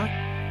 or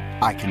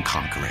I can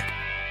conquer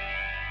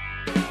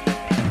it.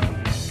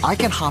 I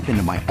can hop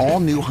into my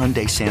all-new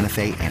Hyundai Santa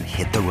Fe and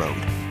hit the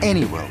road.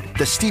 Any road.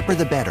 The steeper,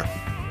 the better.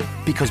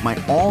 Because my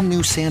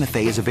all-new Santa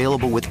Fe is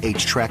available with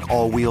H-Track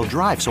all-wheel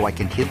drive, so I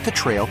can hit the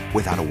trail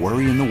without a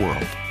worry in the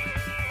world.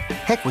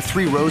 Heck, with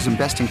 3 rows and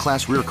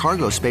best-in-class rear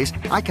cargo space,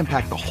 I can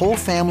pack the whole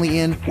family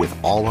in with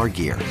all our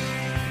gear.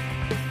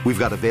 We've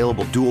got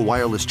available dual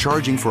wireless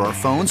charging for our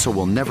phones, so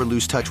we'll never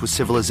lose touch with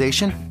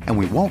civilization, and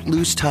we won't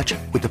lose touch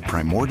with the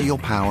primordial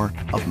power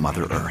of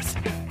Mother Earth.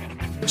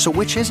 So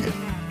which is it?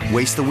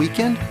 Waste the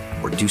weekend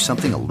or do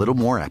something a little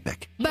more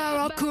epic?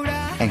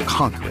 And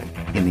conquer it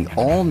in the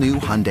all-new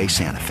Hyundai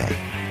Santa Fe.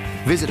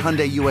 Visit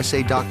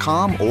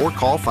HyundaiUSA.com or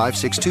call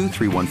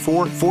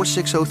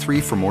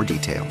 562-314-4603 for more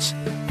details.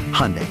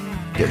 Hyundai,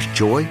 there's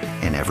joy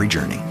in every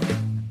journey.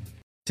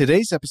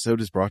 Today's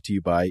episode is brought to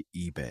you by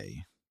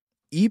eBay.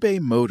 eBay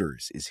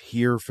Motors is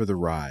here for the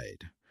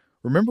ride.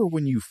 Remember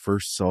when you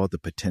first saw the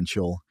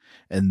potential?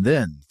 And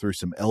then, through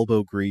some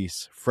elbow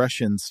grease, fresh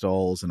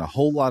installs, and a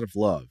whole lot of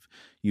love,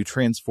 you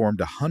transformed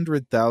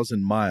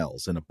 100,000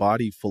 miles and a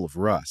body full of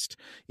rust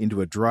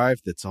into a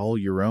drive that's all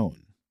your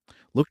own.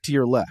 Look to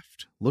your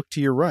left. Look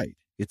to your right.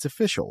 It's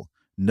official.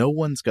 No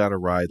one's got a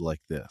ride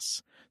like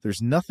this.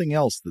 There's nothing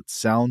else that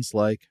sounds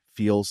like,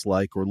 feels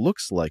like, or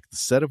looks like the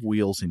set of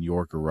wheels in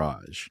your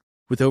garage.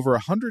 With over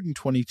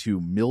 122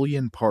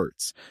 million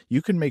parts,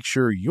 you can make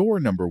sure your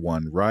number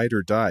one ride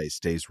or die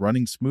stays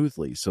running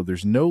smoothly, so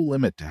there's no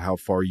limit to how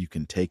far you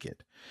can take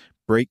it.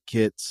 Brake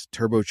kits,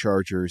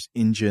 turbochargers,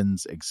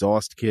 engines,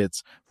 exhaust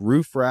kits,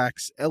 roof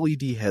racks,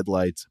 LED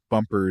headlights,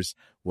 bumpers,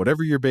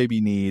 whatever your baby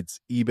needs,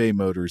 eBay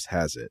Motors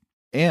has it.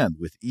 And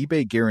with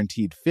eBay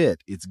Guaranteed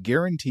Fit, it's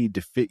guaranteed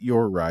to fit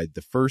your ride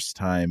the first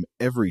time,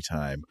 every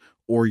time,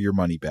 or your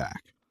money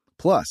back.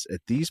 Plus, at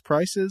these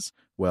prices,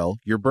 well,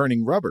 you're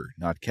burning rubber,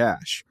 not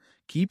cash.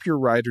 Keep your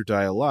ride or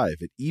die alive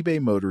at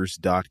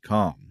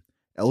ebaymotors.com.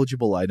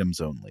 Eligible items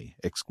only.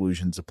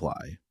 Exclusions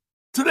apply.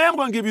 Today I'm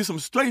going to give you some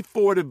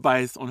straightforward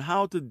advice on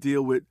how to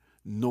deal with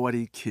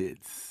naughty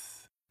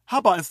kids. How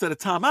about instead of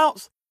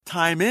timeouts,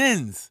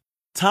 time-ins?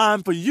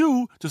 Time for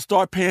you to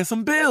start paying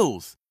some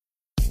bills.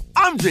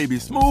 I'm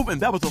JB Smoove,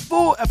 and that was a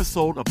full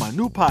episode of my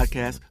new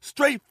podcast,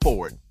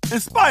 Straightforward,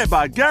 inspired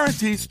by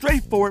guaranteed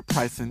straightforward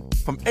pricing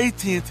from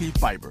AT&T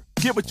Fiber.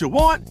 Get what you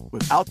want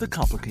without the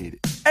complicated.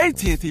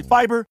 AT&T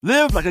Fiber,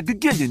 live like a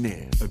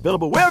gigillionaire.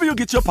 Available wherever you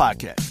get your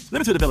podcasts.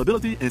 Limited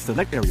availability in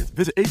select areas.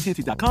 Visit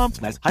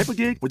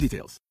AT&T.com/hypergig for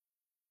details.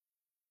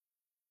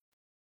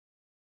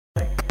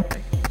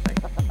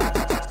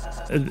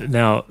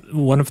 Now,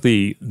 one of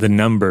the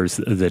numbers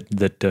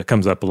that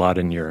comes up a lot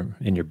in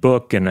your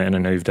book, and I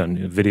know you've done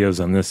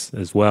videos on this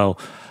as well.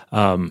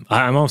 I'm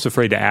almost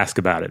afraid to ask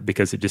about it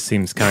because it just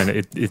seems kind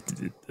of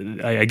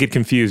I get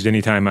confused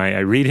anytime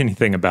I read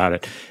anything about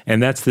it,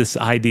 and that's this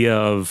idea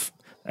of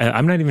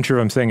I'm not even sure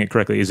if I'm saying it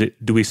correctly.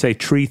 Do we say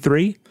tree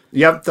 3?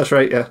 Yep, that's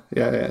right.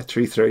 Yeah,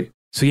 tree 3.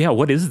 So yeah,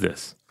 what is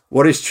this?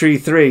 What is Tree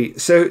 3?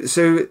 So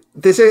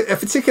there's a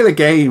particular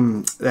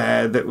game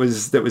that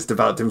was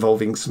developed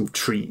involving some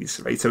trees,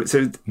 right? So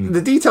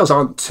the details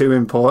aren't too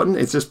important.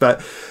 It's just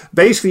that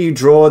basically you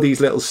draw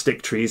these little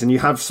stick trees and you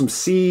have some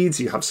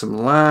seeds, you have some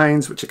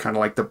lines, which are kind of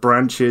like the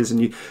branches,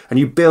 and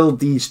you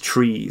build these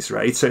trees,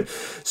 right? So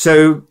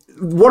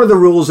one of the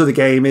rules of the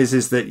game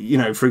is that, you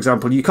know, for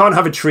example, you can't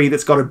have a tree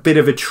that's got a bit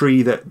of a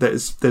tree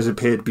that's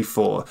appeared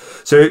before.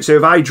 So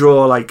if I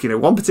draw like, you know,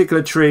 one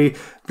particular tree,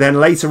 then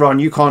later on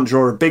you can't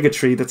draw a bigger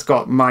tree that's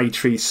got my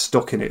tree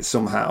stuck in it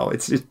somehow.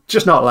 It's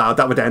just not allowed.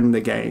 That would end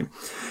the game.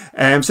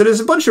 So there's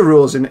a bunch of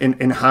rules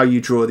in how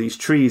you draw these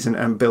trees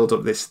and build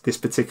up this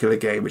particular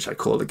game, which I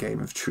call the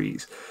game of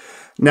trees.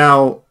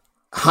 Now,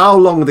 how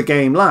long the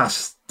game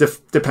lasts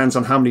depends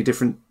on how many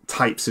different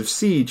types of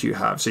seeds you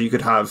have. So you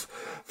could have,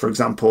 for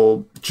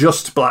example,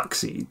 just black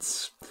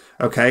seeds,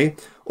 okay?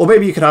 Or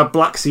maybe you could have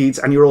black seeds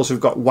and you've also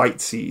got white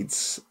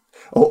seeds.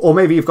 Or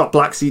maybe you've got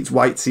black seeds,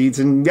 white seeds,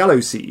 and yellow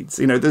seeds.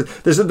 You know,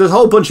 there's a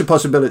whole bunch of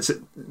possibilities.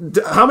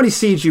 How many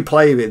seeds you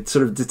play with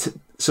sort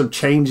of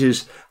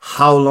changes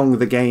how long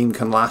the game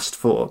can last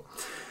for.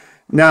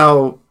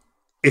 Now,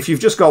 if you've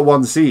just got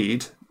one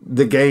seed,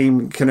 the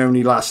game can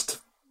only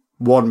last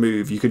one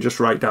move. You can just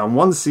write down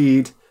one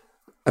seed,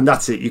 and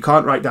that's it. You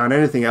can't write down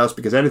anything else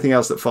because anything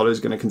else that follows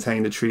is going to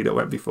contain the tree that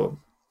went before.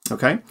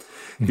 Okay?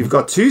 If you've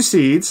got two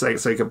seeds,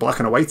 like a black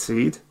and a white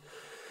seed,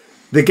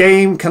 the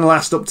game can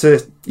last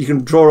you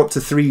can draw up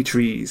to 3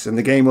 trees, and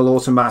the game will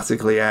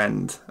automatically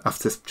end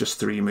after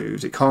just 3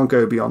 moves. It can't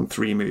go beyond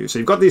 3 moves. So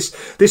you've got this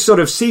sort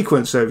of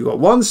sequence. So if you've got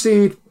 1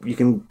 seed, you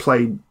can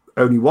play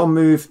only 1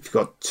 move. If you've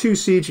got 2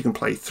 seeds, you can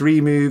play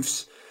 3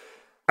 moves.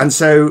 And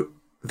so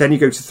then you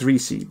go to 3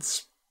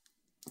 seeds.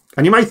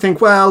 And you might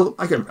think, well,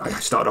 I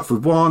started off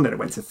with 1, then it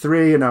went to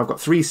 3, and now I've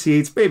got 3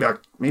 seeds. Maybe I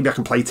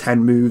can play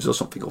 10 moves or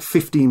something, or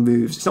 15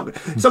 moves. It's not going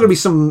to be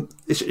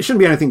it shouldn't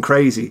be anything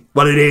crazy.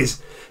 Well, it is.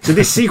 So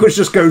this sequence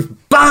just goes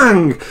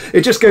bang!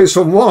 It just goes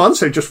from 1.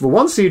 So just for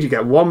 1 seed, you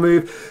get 1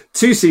 move.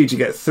 2 seeds, you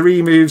get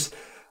 3 moves.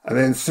 And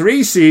then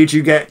 3 seeds,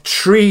 you get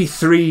tree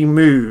 3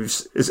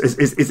 moves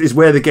is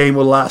where the game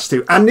will last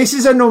to. And this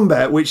is a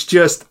number which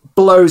just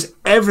blows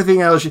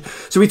everything else.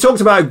 So we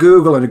talked about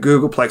Google and a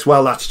Googleplex.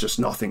 Well, that's just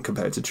nothing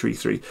compared to tree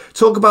 3.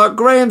 Talk about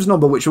Graham's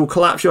number, which will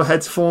collapse your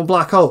head to form a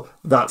black hole.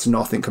 That's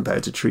nothing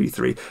compared to tree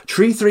 3.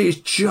 Tree 3 is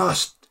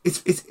just,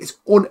 it's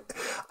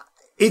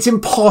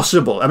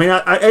impossible. I mean,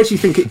 I actually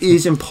think it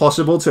is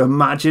impossible to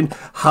imagine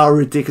how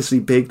ridiculously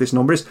big this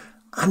number is.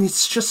 And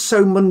it's just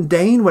so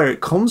mundane where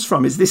it comes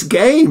from, is this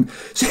game.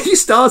 So you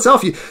start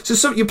off, you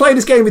play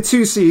this game with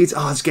 2 seeds.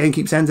 Oh, this game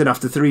keeps ending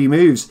after 3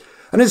 moves.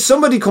 And then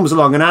somebody comes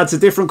along and adds a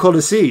different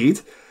colour seed,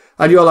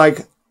 and you're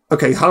like,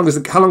 okay, how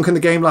long can the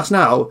game last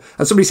now?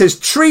 And somebody says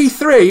tree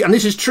 3, and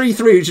this is tree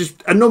 3, which is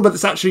a number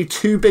that's actually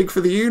too big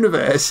for the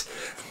universe.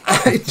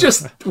 It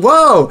just,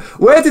 whoa,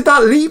 where did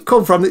that leap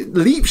come from? The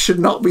leap should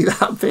not be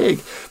that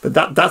big.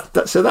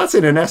 But so that's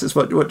in essence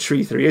what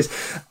tree 3 is.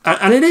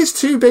 And it is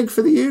too big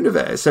for the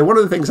universe. So one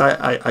of the things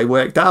I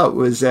worked out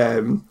was,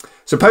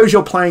 suppose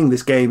you're playing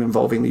this game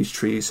involving these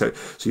trees. So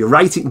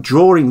you're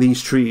drawing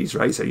these trees,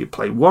 right? So you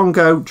play 1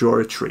 go, draw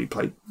a tree.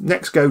 Play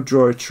next go,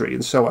 draw a tree,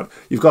 and so on.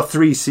 You've got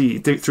 3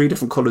 seeds, 3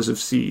 different colours of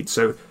seeds.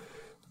 So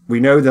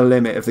we know the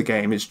limit of the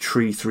game is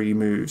tree 3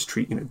 moves,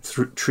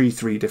 tree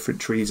 3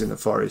 different trees in the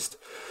forest.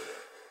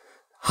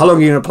 How long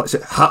are you going to play? So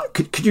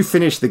could you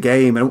finish the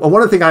game? And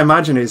one of the things I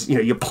imagine is,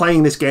 you're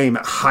playing this game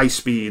at high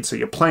speed. So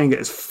you're playing it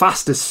as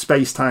fast as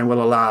space-time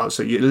will allow.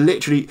 So you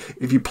literally,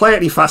 if you play it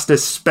any faster,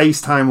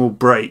 space-time will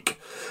break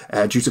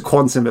due to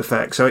quantum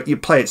effects. So you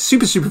play it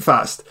super, super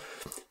fast.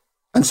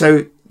 And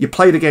so You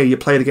play the game,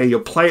 you'll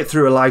play it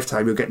through a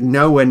lifetime, you'll get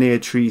nowhere near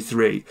Tree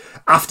 3.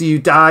 After you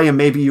die and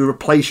maybe you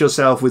replace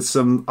yourself with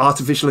some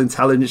artificial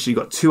intelligence, you've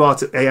got two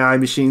AI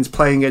machines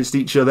playing against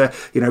each other,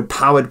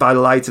 powered by the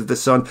light of the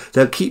sun.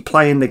 They'll keep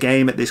playing the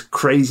game at this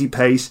crazy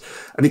pace,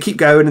 and they keep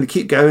going and they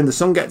keep going. The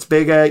sun gets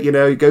bigger,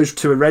 it goes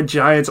to a red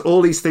giant,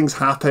 all these things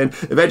happen.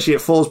 Eventually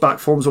it falls back,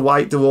 forms a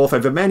white dwarf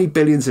over many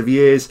billions of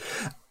years.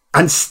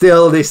 And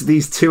still,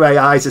 these two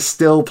AIs are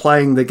still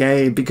playing the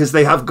game because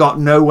they have got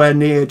nowhere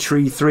near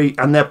Tree 3,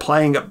 and they're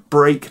playing at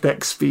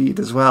breakneck speed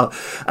as well.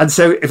 And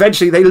so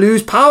eventually they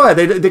lose power.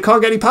 They can't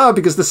get any power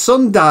because the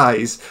sun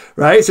dies,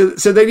 right? So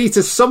they need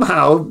to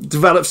somehow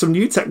develop some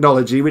new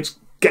technology which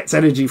gets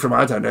energy from,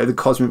 I don't know, the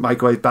cosmic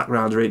microwave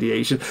background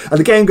radiation. And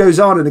the game goes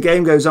on and the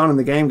game goes on and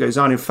the game goes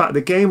on. In fact, the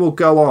game will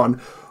go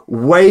on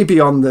way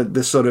beyond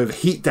the sort of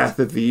heat death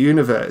of the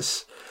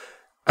universe.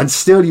 And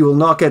still you will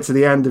not get to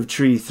the end of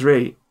Tree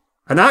 3.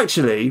 And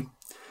actually,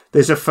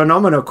 there's a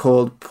phenomenon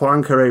called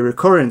Poincare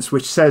recurrence,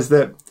 which says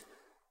that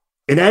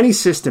in any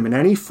system, in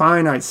any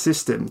finite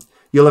system,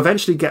 you'll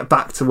eventually get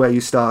back to where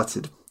you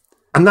started.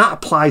 And that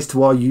applies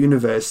to our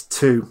universe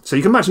too. So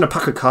you can imagine a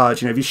pack of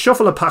cards. If you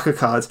shuffle a pack of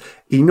cards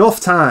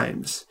enough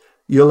times,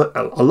 a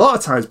lot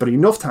of times, but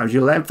enough times,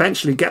 you'll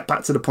eventually get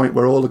back to the point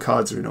where all the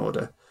cards are in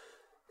order.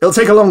 It'll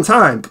take a long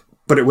time,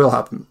 but it will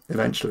happen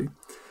eventually.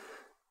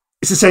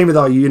 It's the same with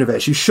our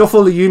universe. You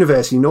shuffle the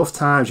universe enough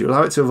times, you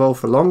allow it to evolve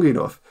for long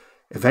enough,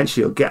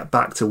 eventually you'll get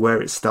back to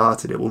where it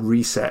started. It will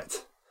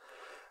reset.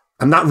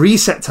 And that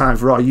reset time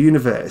for our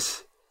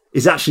universe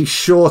is actually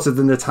shorter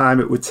than the time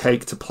it would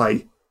take to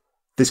play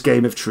this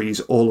game of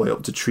trees all the way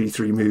up to Tree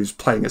 3 moves,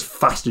 playing as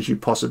fast as you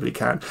possibly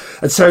can.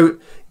 And so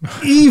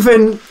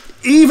even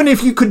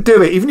if you could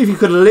do it, even if you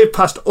could live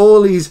past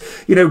all these,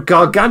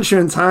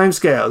 gargantuan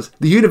timescales,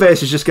 the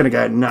universe is just going to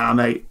go, nah,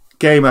 mate,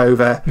 game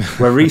over.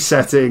 We're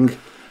resetting.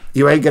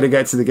 You ain't going to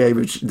get to the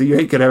game. You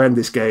ain't going to end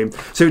this game.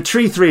 So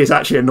Tree 3 is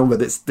actually a number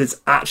that's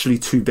actually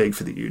too big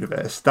for the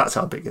universe. That's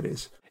how big it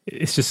is.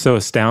 It's just so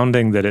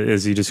astounding that,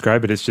 as you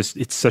describe it,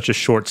 it's such a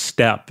short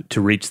step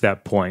to reach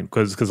that point.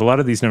 Because a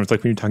lot of these numbers,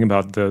 like when you're talking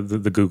about the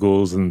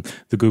Googles and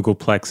the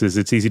Googleplexes,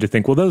 it's easy to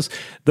think, well,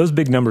 those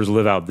big numbers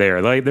live out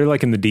there. They're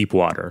like in the deep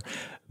water.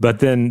 But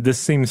then this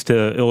seems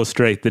to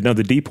illustrate that, no,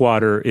 the deep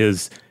water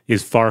is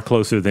far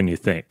closer than you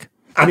think.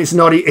 And it's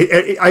not,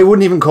 I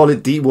wouldn't even call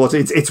it deep water.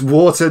 It's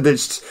water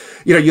that's,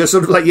 you're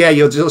sort of like,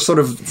 you're just sort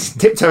of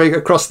tiptoeing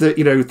across the,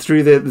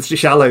 through the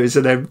shallows,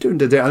 and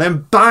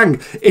then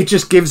bang, it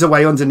just gives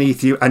away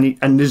underneath you.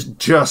 And there's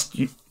just,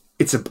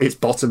 it's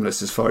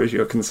bottomless as far as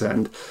you're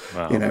concerned.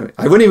 Wow.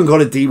 I wouldn't even call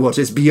it deep water.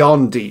 It's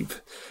beyond deep.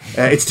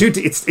 It's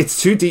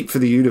too deep for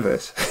the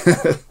universe.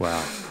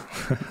 Wow.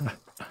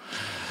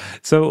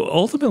 So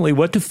ultimately,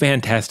 what do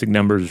fantastic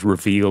numbers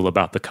reveal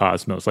about the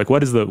cosmos? Like,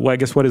 what is the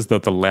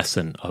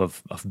lesson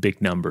of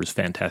big numbers,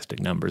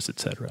 fantastic numbers,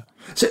 etc.?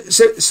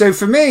 So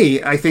for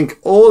me, I think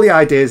all the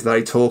ideas that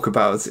I talk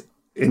about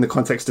in the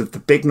context of the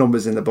big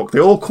numbers in the book, they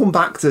all come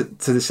back to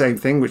the same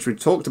thing, which we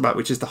talked about,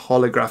 which is the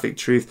holographic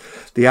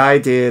truth. The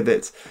idea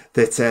that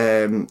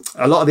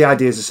a lot of the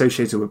ideas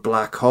associated with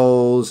black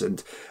holes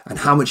and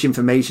how much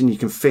information you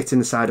can fit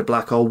inside a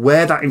black hole,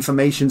 where that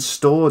information's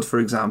stored, for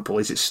example.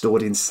 Is it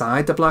stored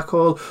inside the black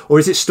hole, or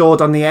is it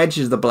stored on the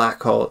edges of the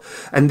black hole?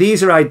 And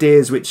these are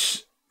ideas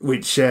which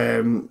lead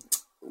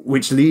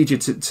you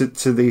to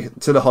the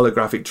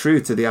holographic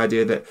truth, to the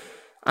idea that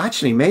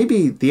actually,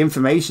 maybe the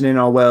information in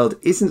our world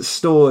isn't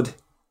stored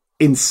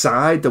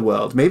inside the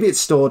world. Maybe it's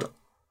stored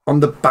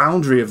on the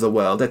boundary of the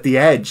world, at the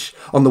edge,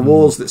 on the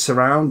walls that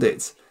surround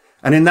it.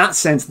 And in that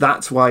sense,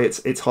 that's why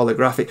it's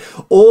holographic.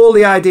 All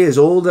the ideas,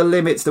 all the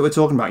limits that we're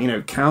talking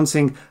about,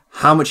 counting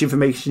how much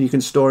information you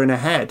can store in a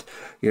head,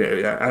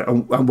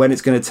 and when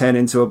it's going to turn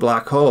into a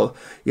black hole,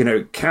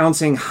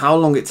 counting how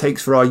long it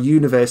takes for our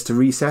universe to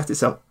reset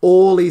itself.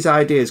 All these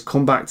ideas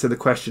come back to the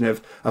question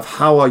of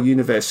how our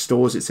universe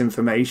stores its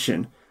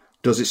information.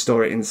 Does it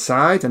store it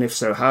inside? And if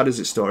so, how does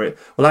it store it?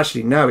 Well,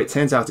 actually, no, it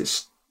turns out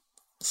it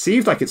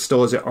seems like it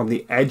stores it on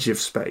the edge of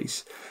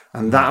space.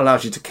 And that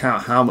allows you to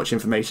count how much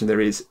information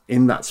there is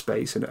in that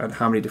space and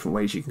how many different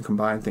ways you can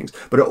combine things.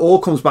 But it all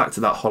comes back to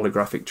that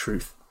holographic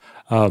truth.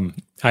 I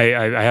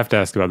have to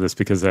ask about this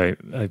because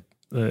I'm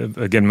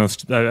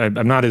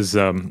not as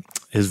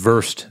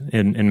versed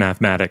in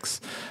mathematics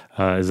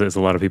as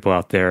a lot of people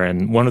out there.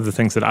 And one of the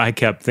things that I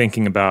kept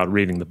thinking about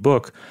reading the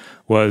book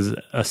was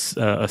just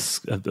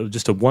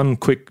a one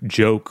quick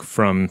joke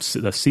from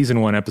the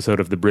season 1 episode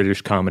of the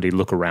British comedy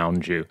Look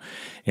Around You,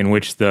 in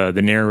which the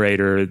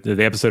narrator,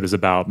 the episode is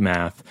about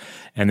math,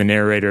 and the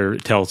narrator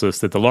tells us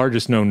that the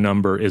largest known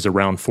number is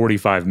around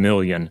 45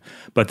 million,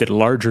 but that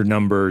larger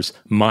numbers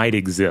might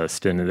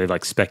exist, and they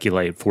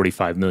speculate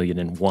 45 million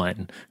and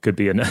one could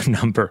be a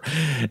number.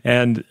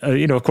 And,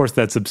 of course,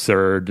 that's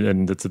absurd,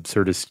 and that's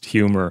absurdist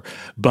humor,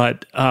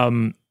 but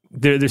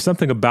there's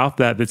something about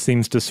that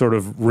seems to sort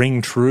of ring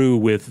true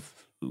with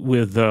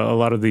a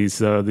lot of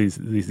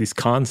these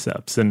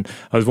concepts. And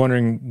I was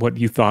wondering what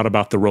you thought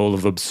about the role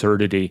of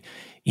absurdity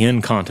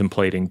in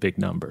contemplating big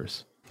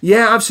numbers.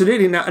 Yeah,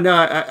 absolutely. No,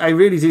 I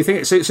really do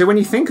think it. So when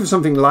you think of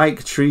something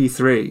like Tree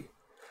 3,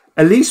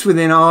 at least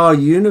within our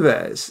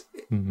universe,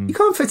 you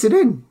can't fit it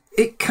in.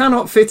 It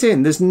cannot fit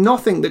in. There's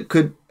nothing that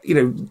could,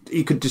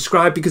 you could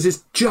describe, because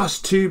it's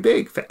just too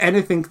big for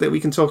anything that we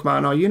can talk about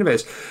in our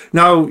universe.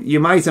 Now, you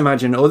might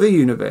imagine other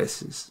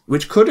universes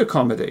which could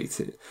accommodate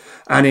it.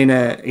 And in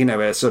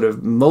a sort of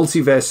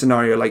multiverse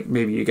scenario, like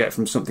maybe you get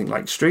from something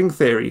like string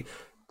theory,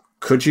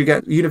 could you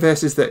get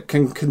universes that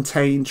can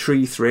contain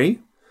Tree 3?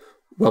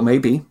 Well,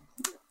 maybe.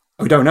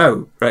 We don't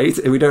know, right?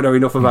 We don't know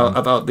enough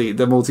about the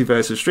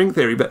multiverse of string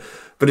theory, but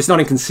it's not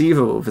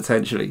inconceivable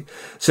potentially.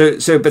 So,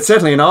 but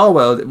certainly in our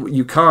world,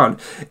 you can't.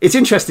 It's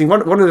interesting.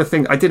 One of the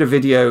things I did a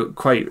video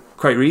quite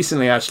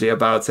recently actually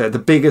about the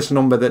biggest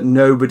number that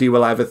nobody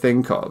will ever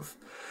think of,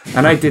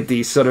 and I did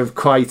these sort of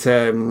quite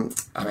a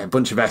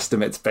bunch of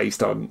estimates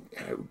based on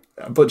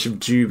a bunch of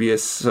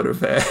dubious sort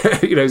of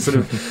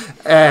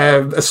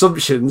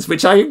assumptions,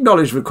 which I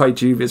acknowledge were quite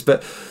dubious,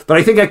 but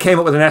I think I came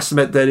up with an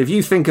estimate that if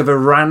you think of a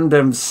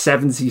random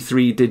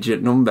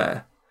 73-digit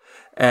number,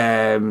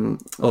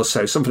 or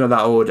so, something of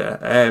that order,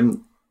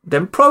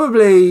 then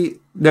probably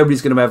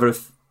nobody's going to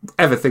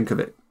ever think of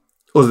it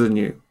other than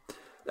you.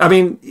 I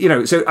mean,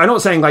 so I'm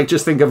not saying like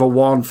just think of a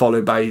 1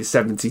 followed by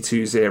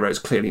 72 zeros,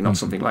 clearly not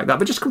something like that,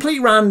 but just complete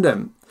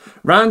random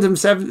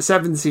 72,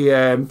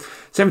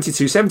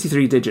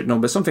 73-digit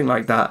number, something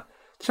like that.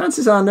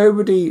 Chances are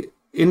nobody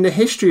in the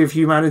history of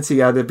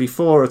humanity, either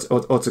before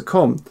or to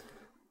come,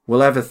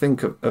 will ever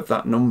think of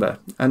that number.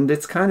 And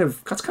that's kind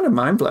of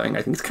mind-blowing.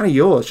 I think it's kind of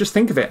yours. Just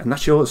think of it, and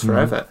that's yours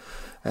forever.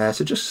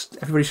 So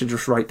everybody should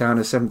just write down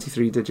a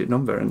 73-digit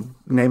number and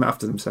name it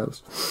after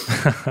themselves.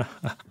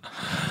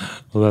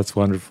 Well, that's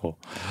wonderful.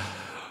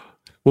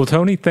 Well,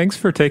 Tony, thanks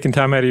for taking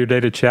time out of your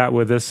day to chat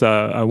with us.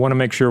 I want to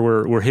make sure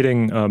we're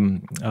hitting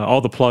all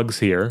the plugs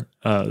here.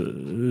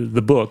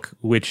 The book,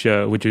 which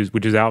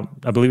is out,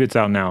 I believe it's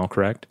out now,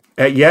 correct?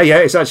 Yeah,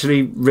 it's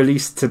actually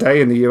released today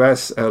in the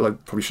US. I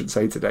probably shouldn't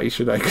say today,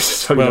 should I? Because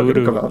it's only going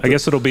to come out. I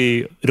guess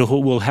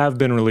will have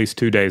been released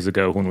 2 days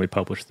ago when we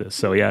published this.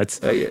 So yeah,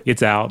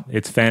 it's out.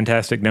 It's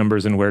fantastic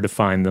numbers and where to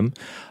find them.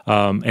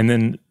 And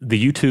then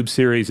the YouTube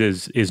series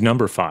is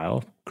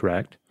Numberphile,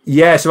 correct?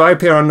 Yeah, so I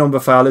appear on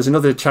Numberphile. There's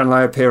another channel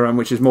I appear on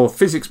which is more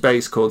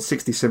physics-based called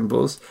 60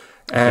 Symbols.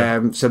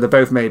 So they're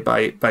both made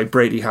by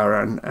Brady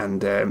Haran,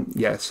 and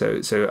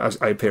so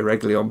I appear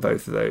regularly on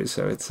both of those.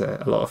 So it's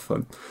a lot of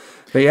fun.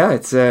 But yeah,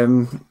 it's I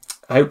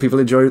hope people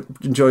enjoy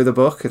the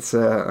book. It's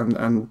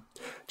and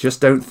just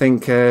don't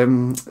think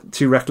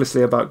too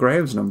recklessly about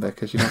Graham's number,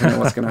 because you never know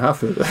what's going to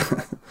happen.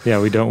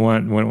 Yeah, we don't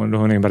want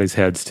anybody's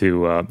heads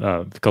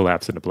to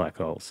collapse into black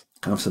holes.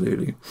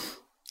 Absolutely.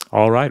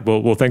 All right.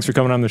 Well, thanks for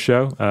coming on the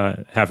show.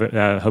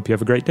 Hope you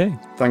have a great day.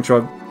 Thanks,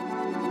 Rob.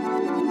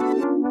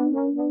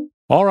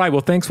 All right.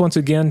 Well, thanks once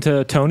again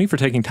to Tony for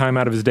taking time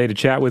out of his day to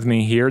chat with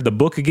me here. The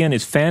book, again,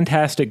 is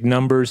Fantastic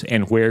Numbers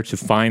and Where to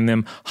Find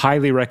Them.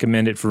 Highly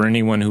recommend it for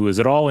anyone who is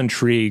at all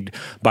intrigued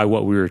by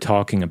what we were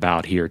talking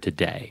about here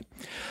today.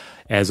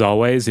 As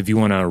always, if you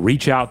want to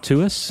reach out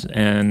to us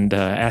and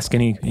ask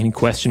any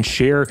questions,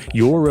 share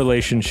your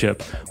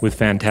relationship with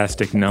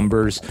Fantastic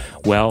Numbers,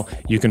 well,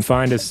 you can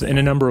find us in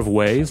a number of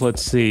ways.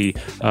 Let's see.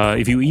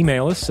 If you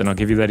email us, and I'll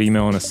give you that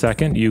email in a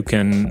second, you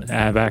can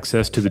have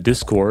access to the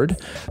Discord,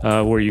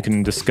 where you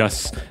can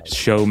discuss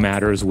show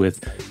matters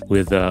with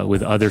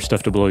other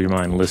Stuff to Blow Your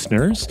Mind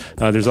listeners.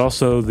 There's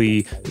also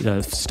the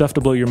Stuff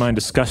to Blow Your Mind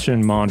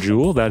discussion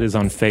module that is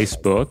on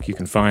Facebook. You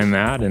can find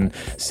that and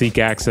seek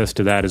access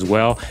to that as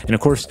well. And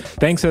of course,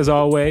 thanks as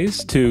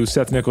always to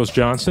Seth Nichols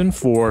Johnson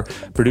for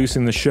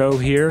producing the show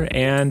here.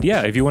 And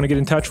yeah, if you want to get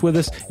in touch with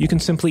us, you can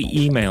simply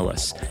email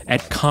us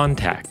at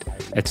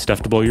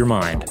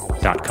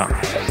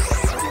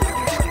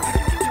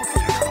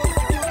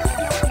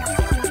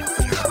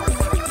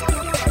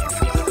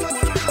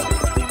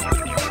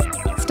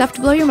Stuff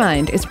to Blow Your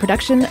Mind is a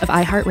production of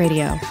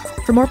iHeartRadio.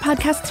 For more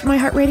podcasts from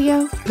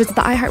iHeartRadio, visit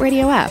the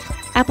iHeartRadio app,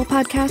 Apple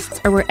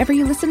Podcasts, or wherever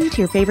you listen to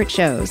your favorite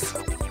shows.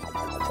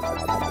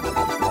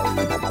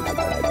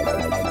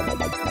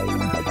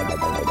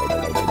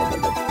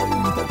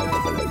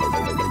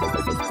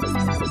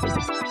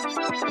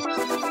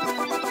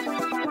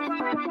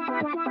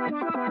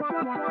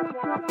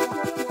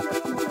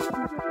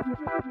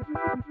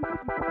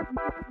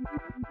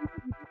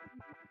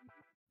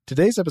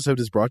 Today's episode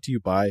is brought to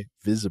you by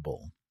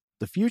Visible.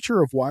 The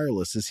future of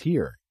wireless is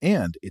here,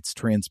 and it's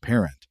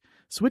transparent.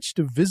 Switch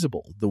to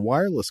Visible, the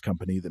wireless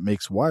company that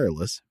makes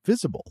wireless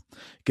visible.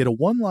 Get a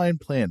one-line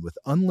plan with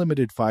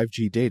unlimited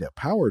 5G data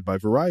powered by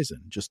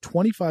Verizon, just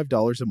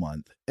 $25 a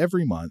month,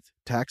 every month,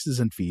 taxes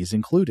and fees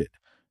included.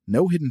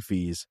 No hidden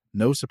fees,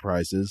 no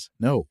surprises,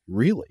 no,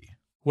 really.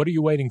 What are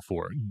you waiting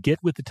for? Get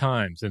with the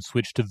times and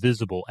switch to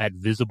Visible at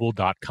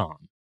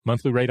Visible.com.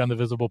 Monthly rate on the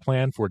Visible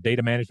plan. For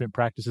data management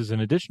practices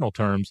and additional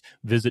terms,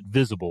 visit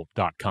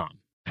Visible.com.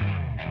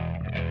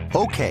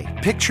 Okay,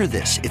 picture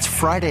this. It's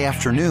Friday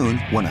afternoon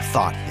when a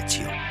thought hits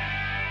you.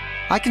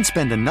 I can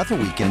spend another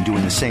weekend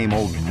doing the same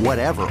old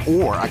whatever,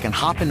 or I can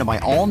hop into my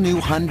all-new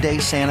Hyundai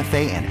Santa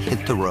Fe and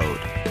hit the road.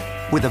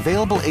 With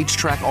available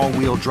H-Track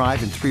all-wheel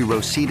drive and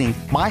 3-row seating,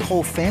 my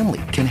whole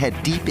family can head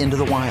deep into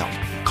the wild.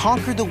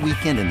 Conquer the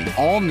weekend in the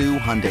all-new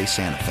Hyundai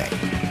Santa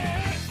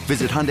Fe.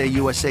 Visit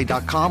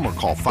HyundaiUSA.com or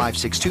call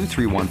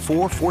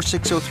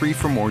 562-314-4603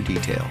 for more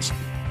details.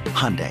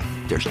 Hyundai,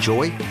 there's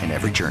joy in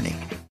every journey.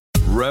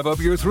 Rev up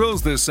your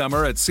thrills this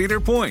summer at Cedar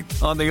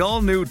Point on the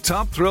all-new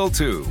Top Thrill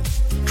 2.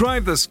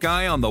 Drive the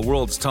sky on the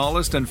world's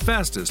tallest and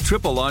fastest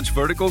triple-launch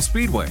vertical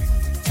speedway.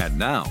 And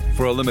now,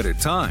 for a limited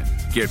time,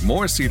 get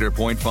more Cedar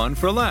Point fun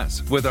for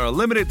less with our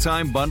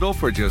limited-time bundle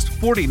for just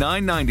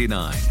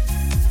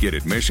 $49.99. Get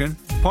admission,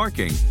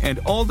 parking, and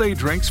all-day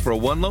drinks for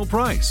one low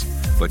price.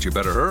 But you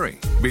better hurry,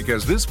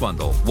 because this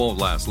bundle won't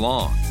last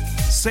long.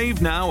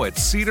 Save now at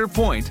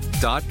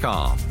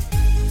cedarpoint.com.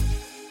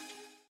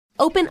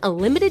 Open a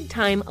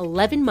limited-time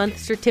 11-month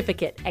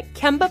certificate at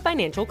Kemba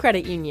Financial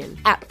Credit Union.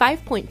 At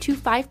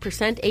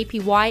 5.25%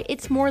 APY,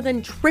 it's more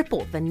than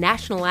triple the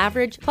national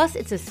average, plus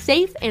it's a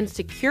safe and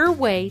secure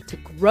way to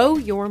grow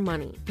your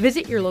money.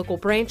 Visit your local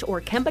branch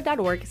or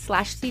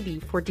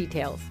kemba.org/CD for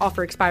details.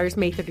 Offer expires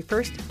May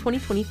 31st,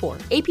 2024.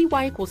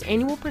 APY equals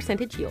annual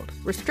percentage yield.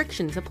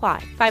 Restrictions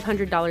apply.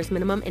 $500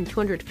 minimum and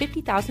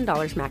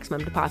 $250,000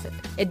 maximum deposit.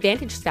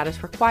 Advantage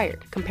status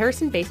required.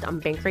 Comparison based on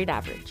bank rate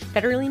average.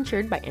 Federally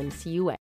insured by NCUA.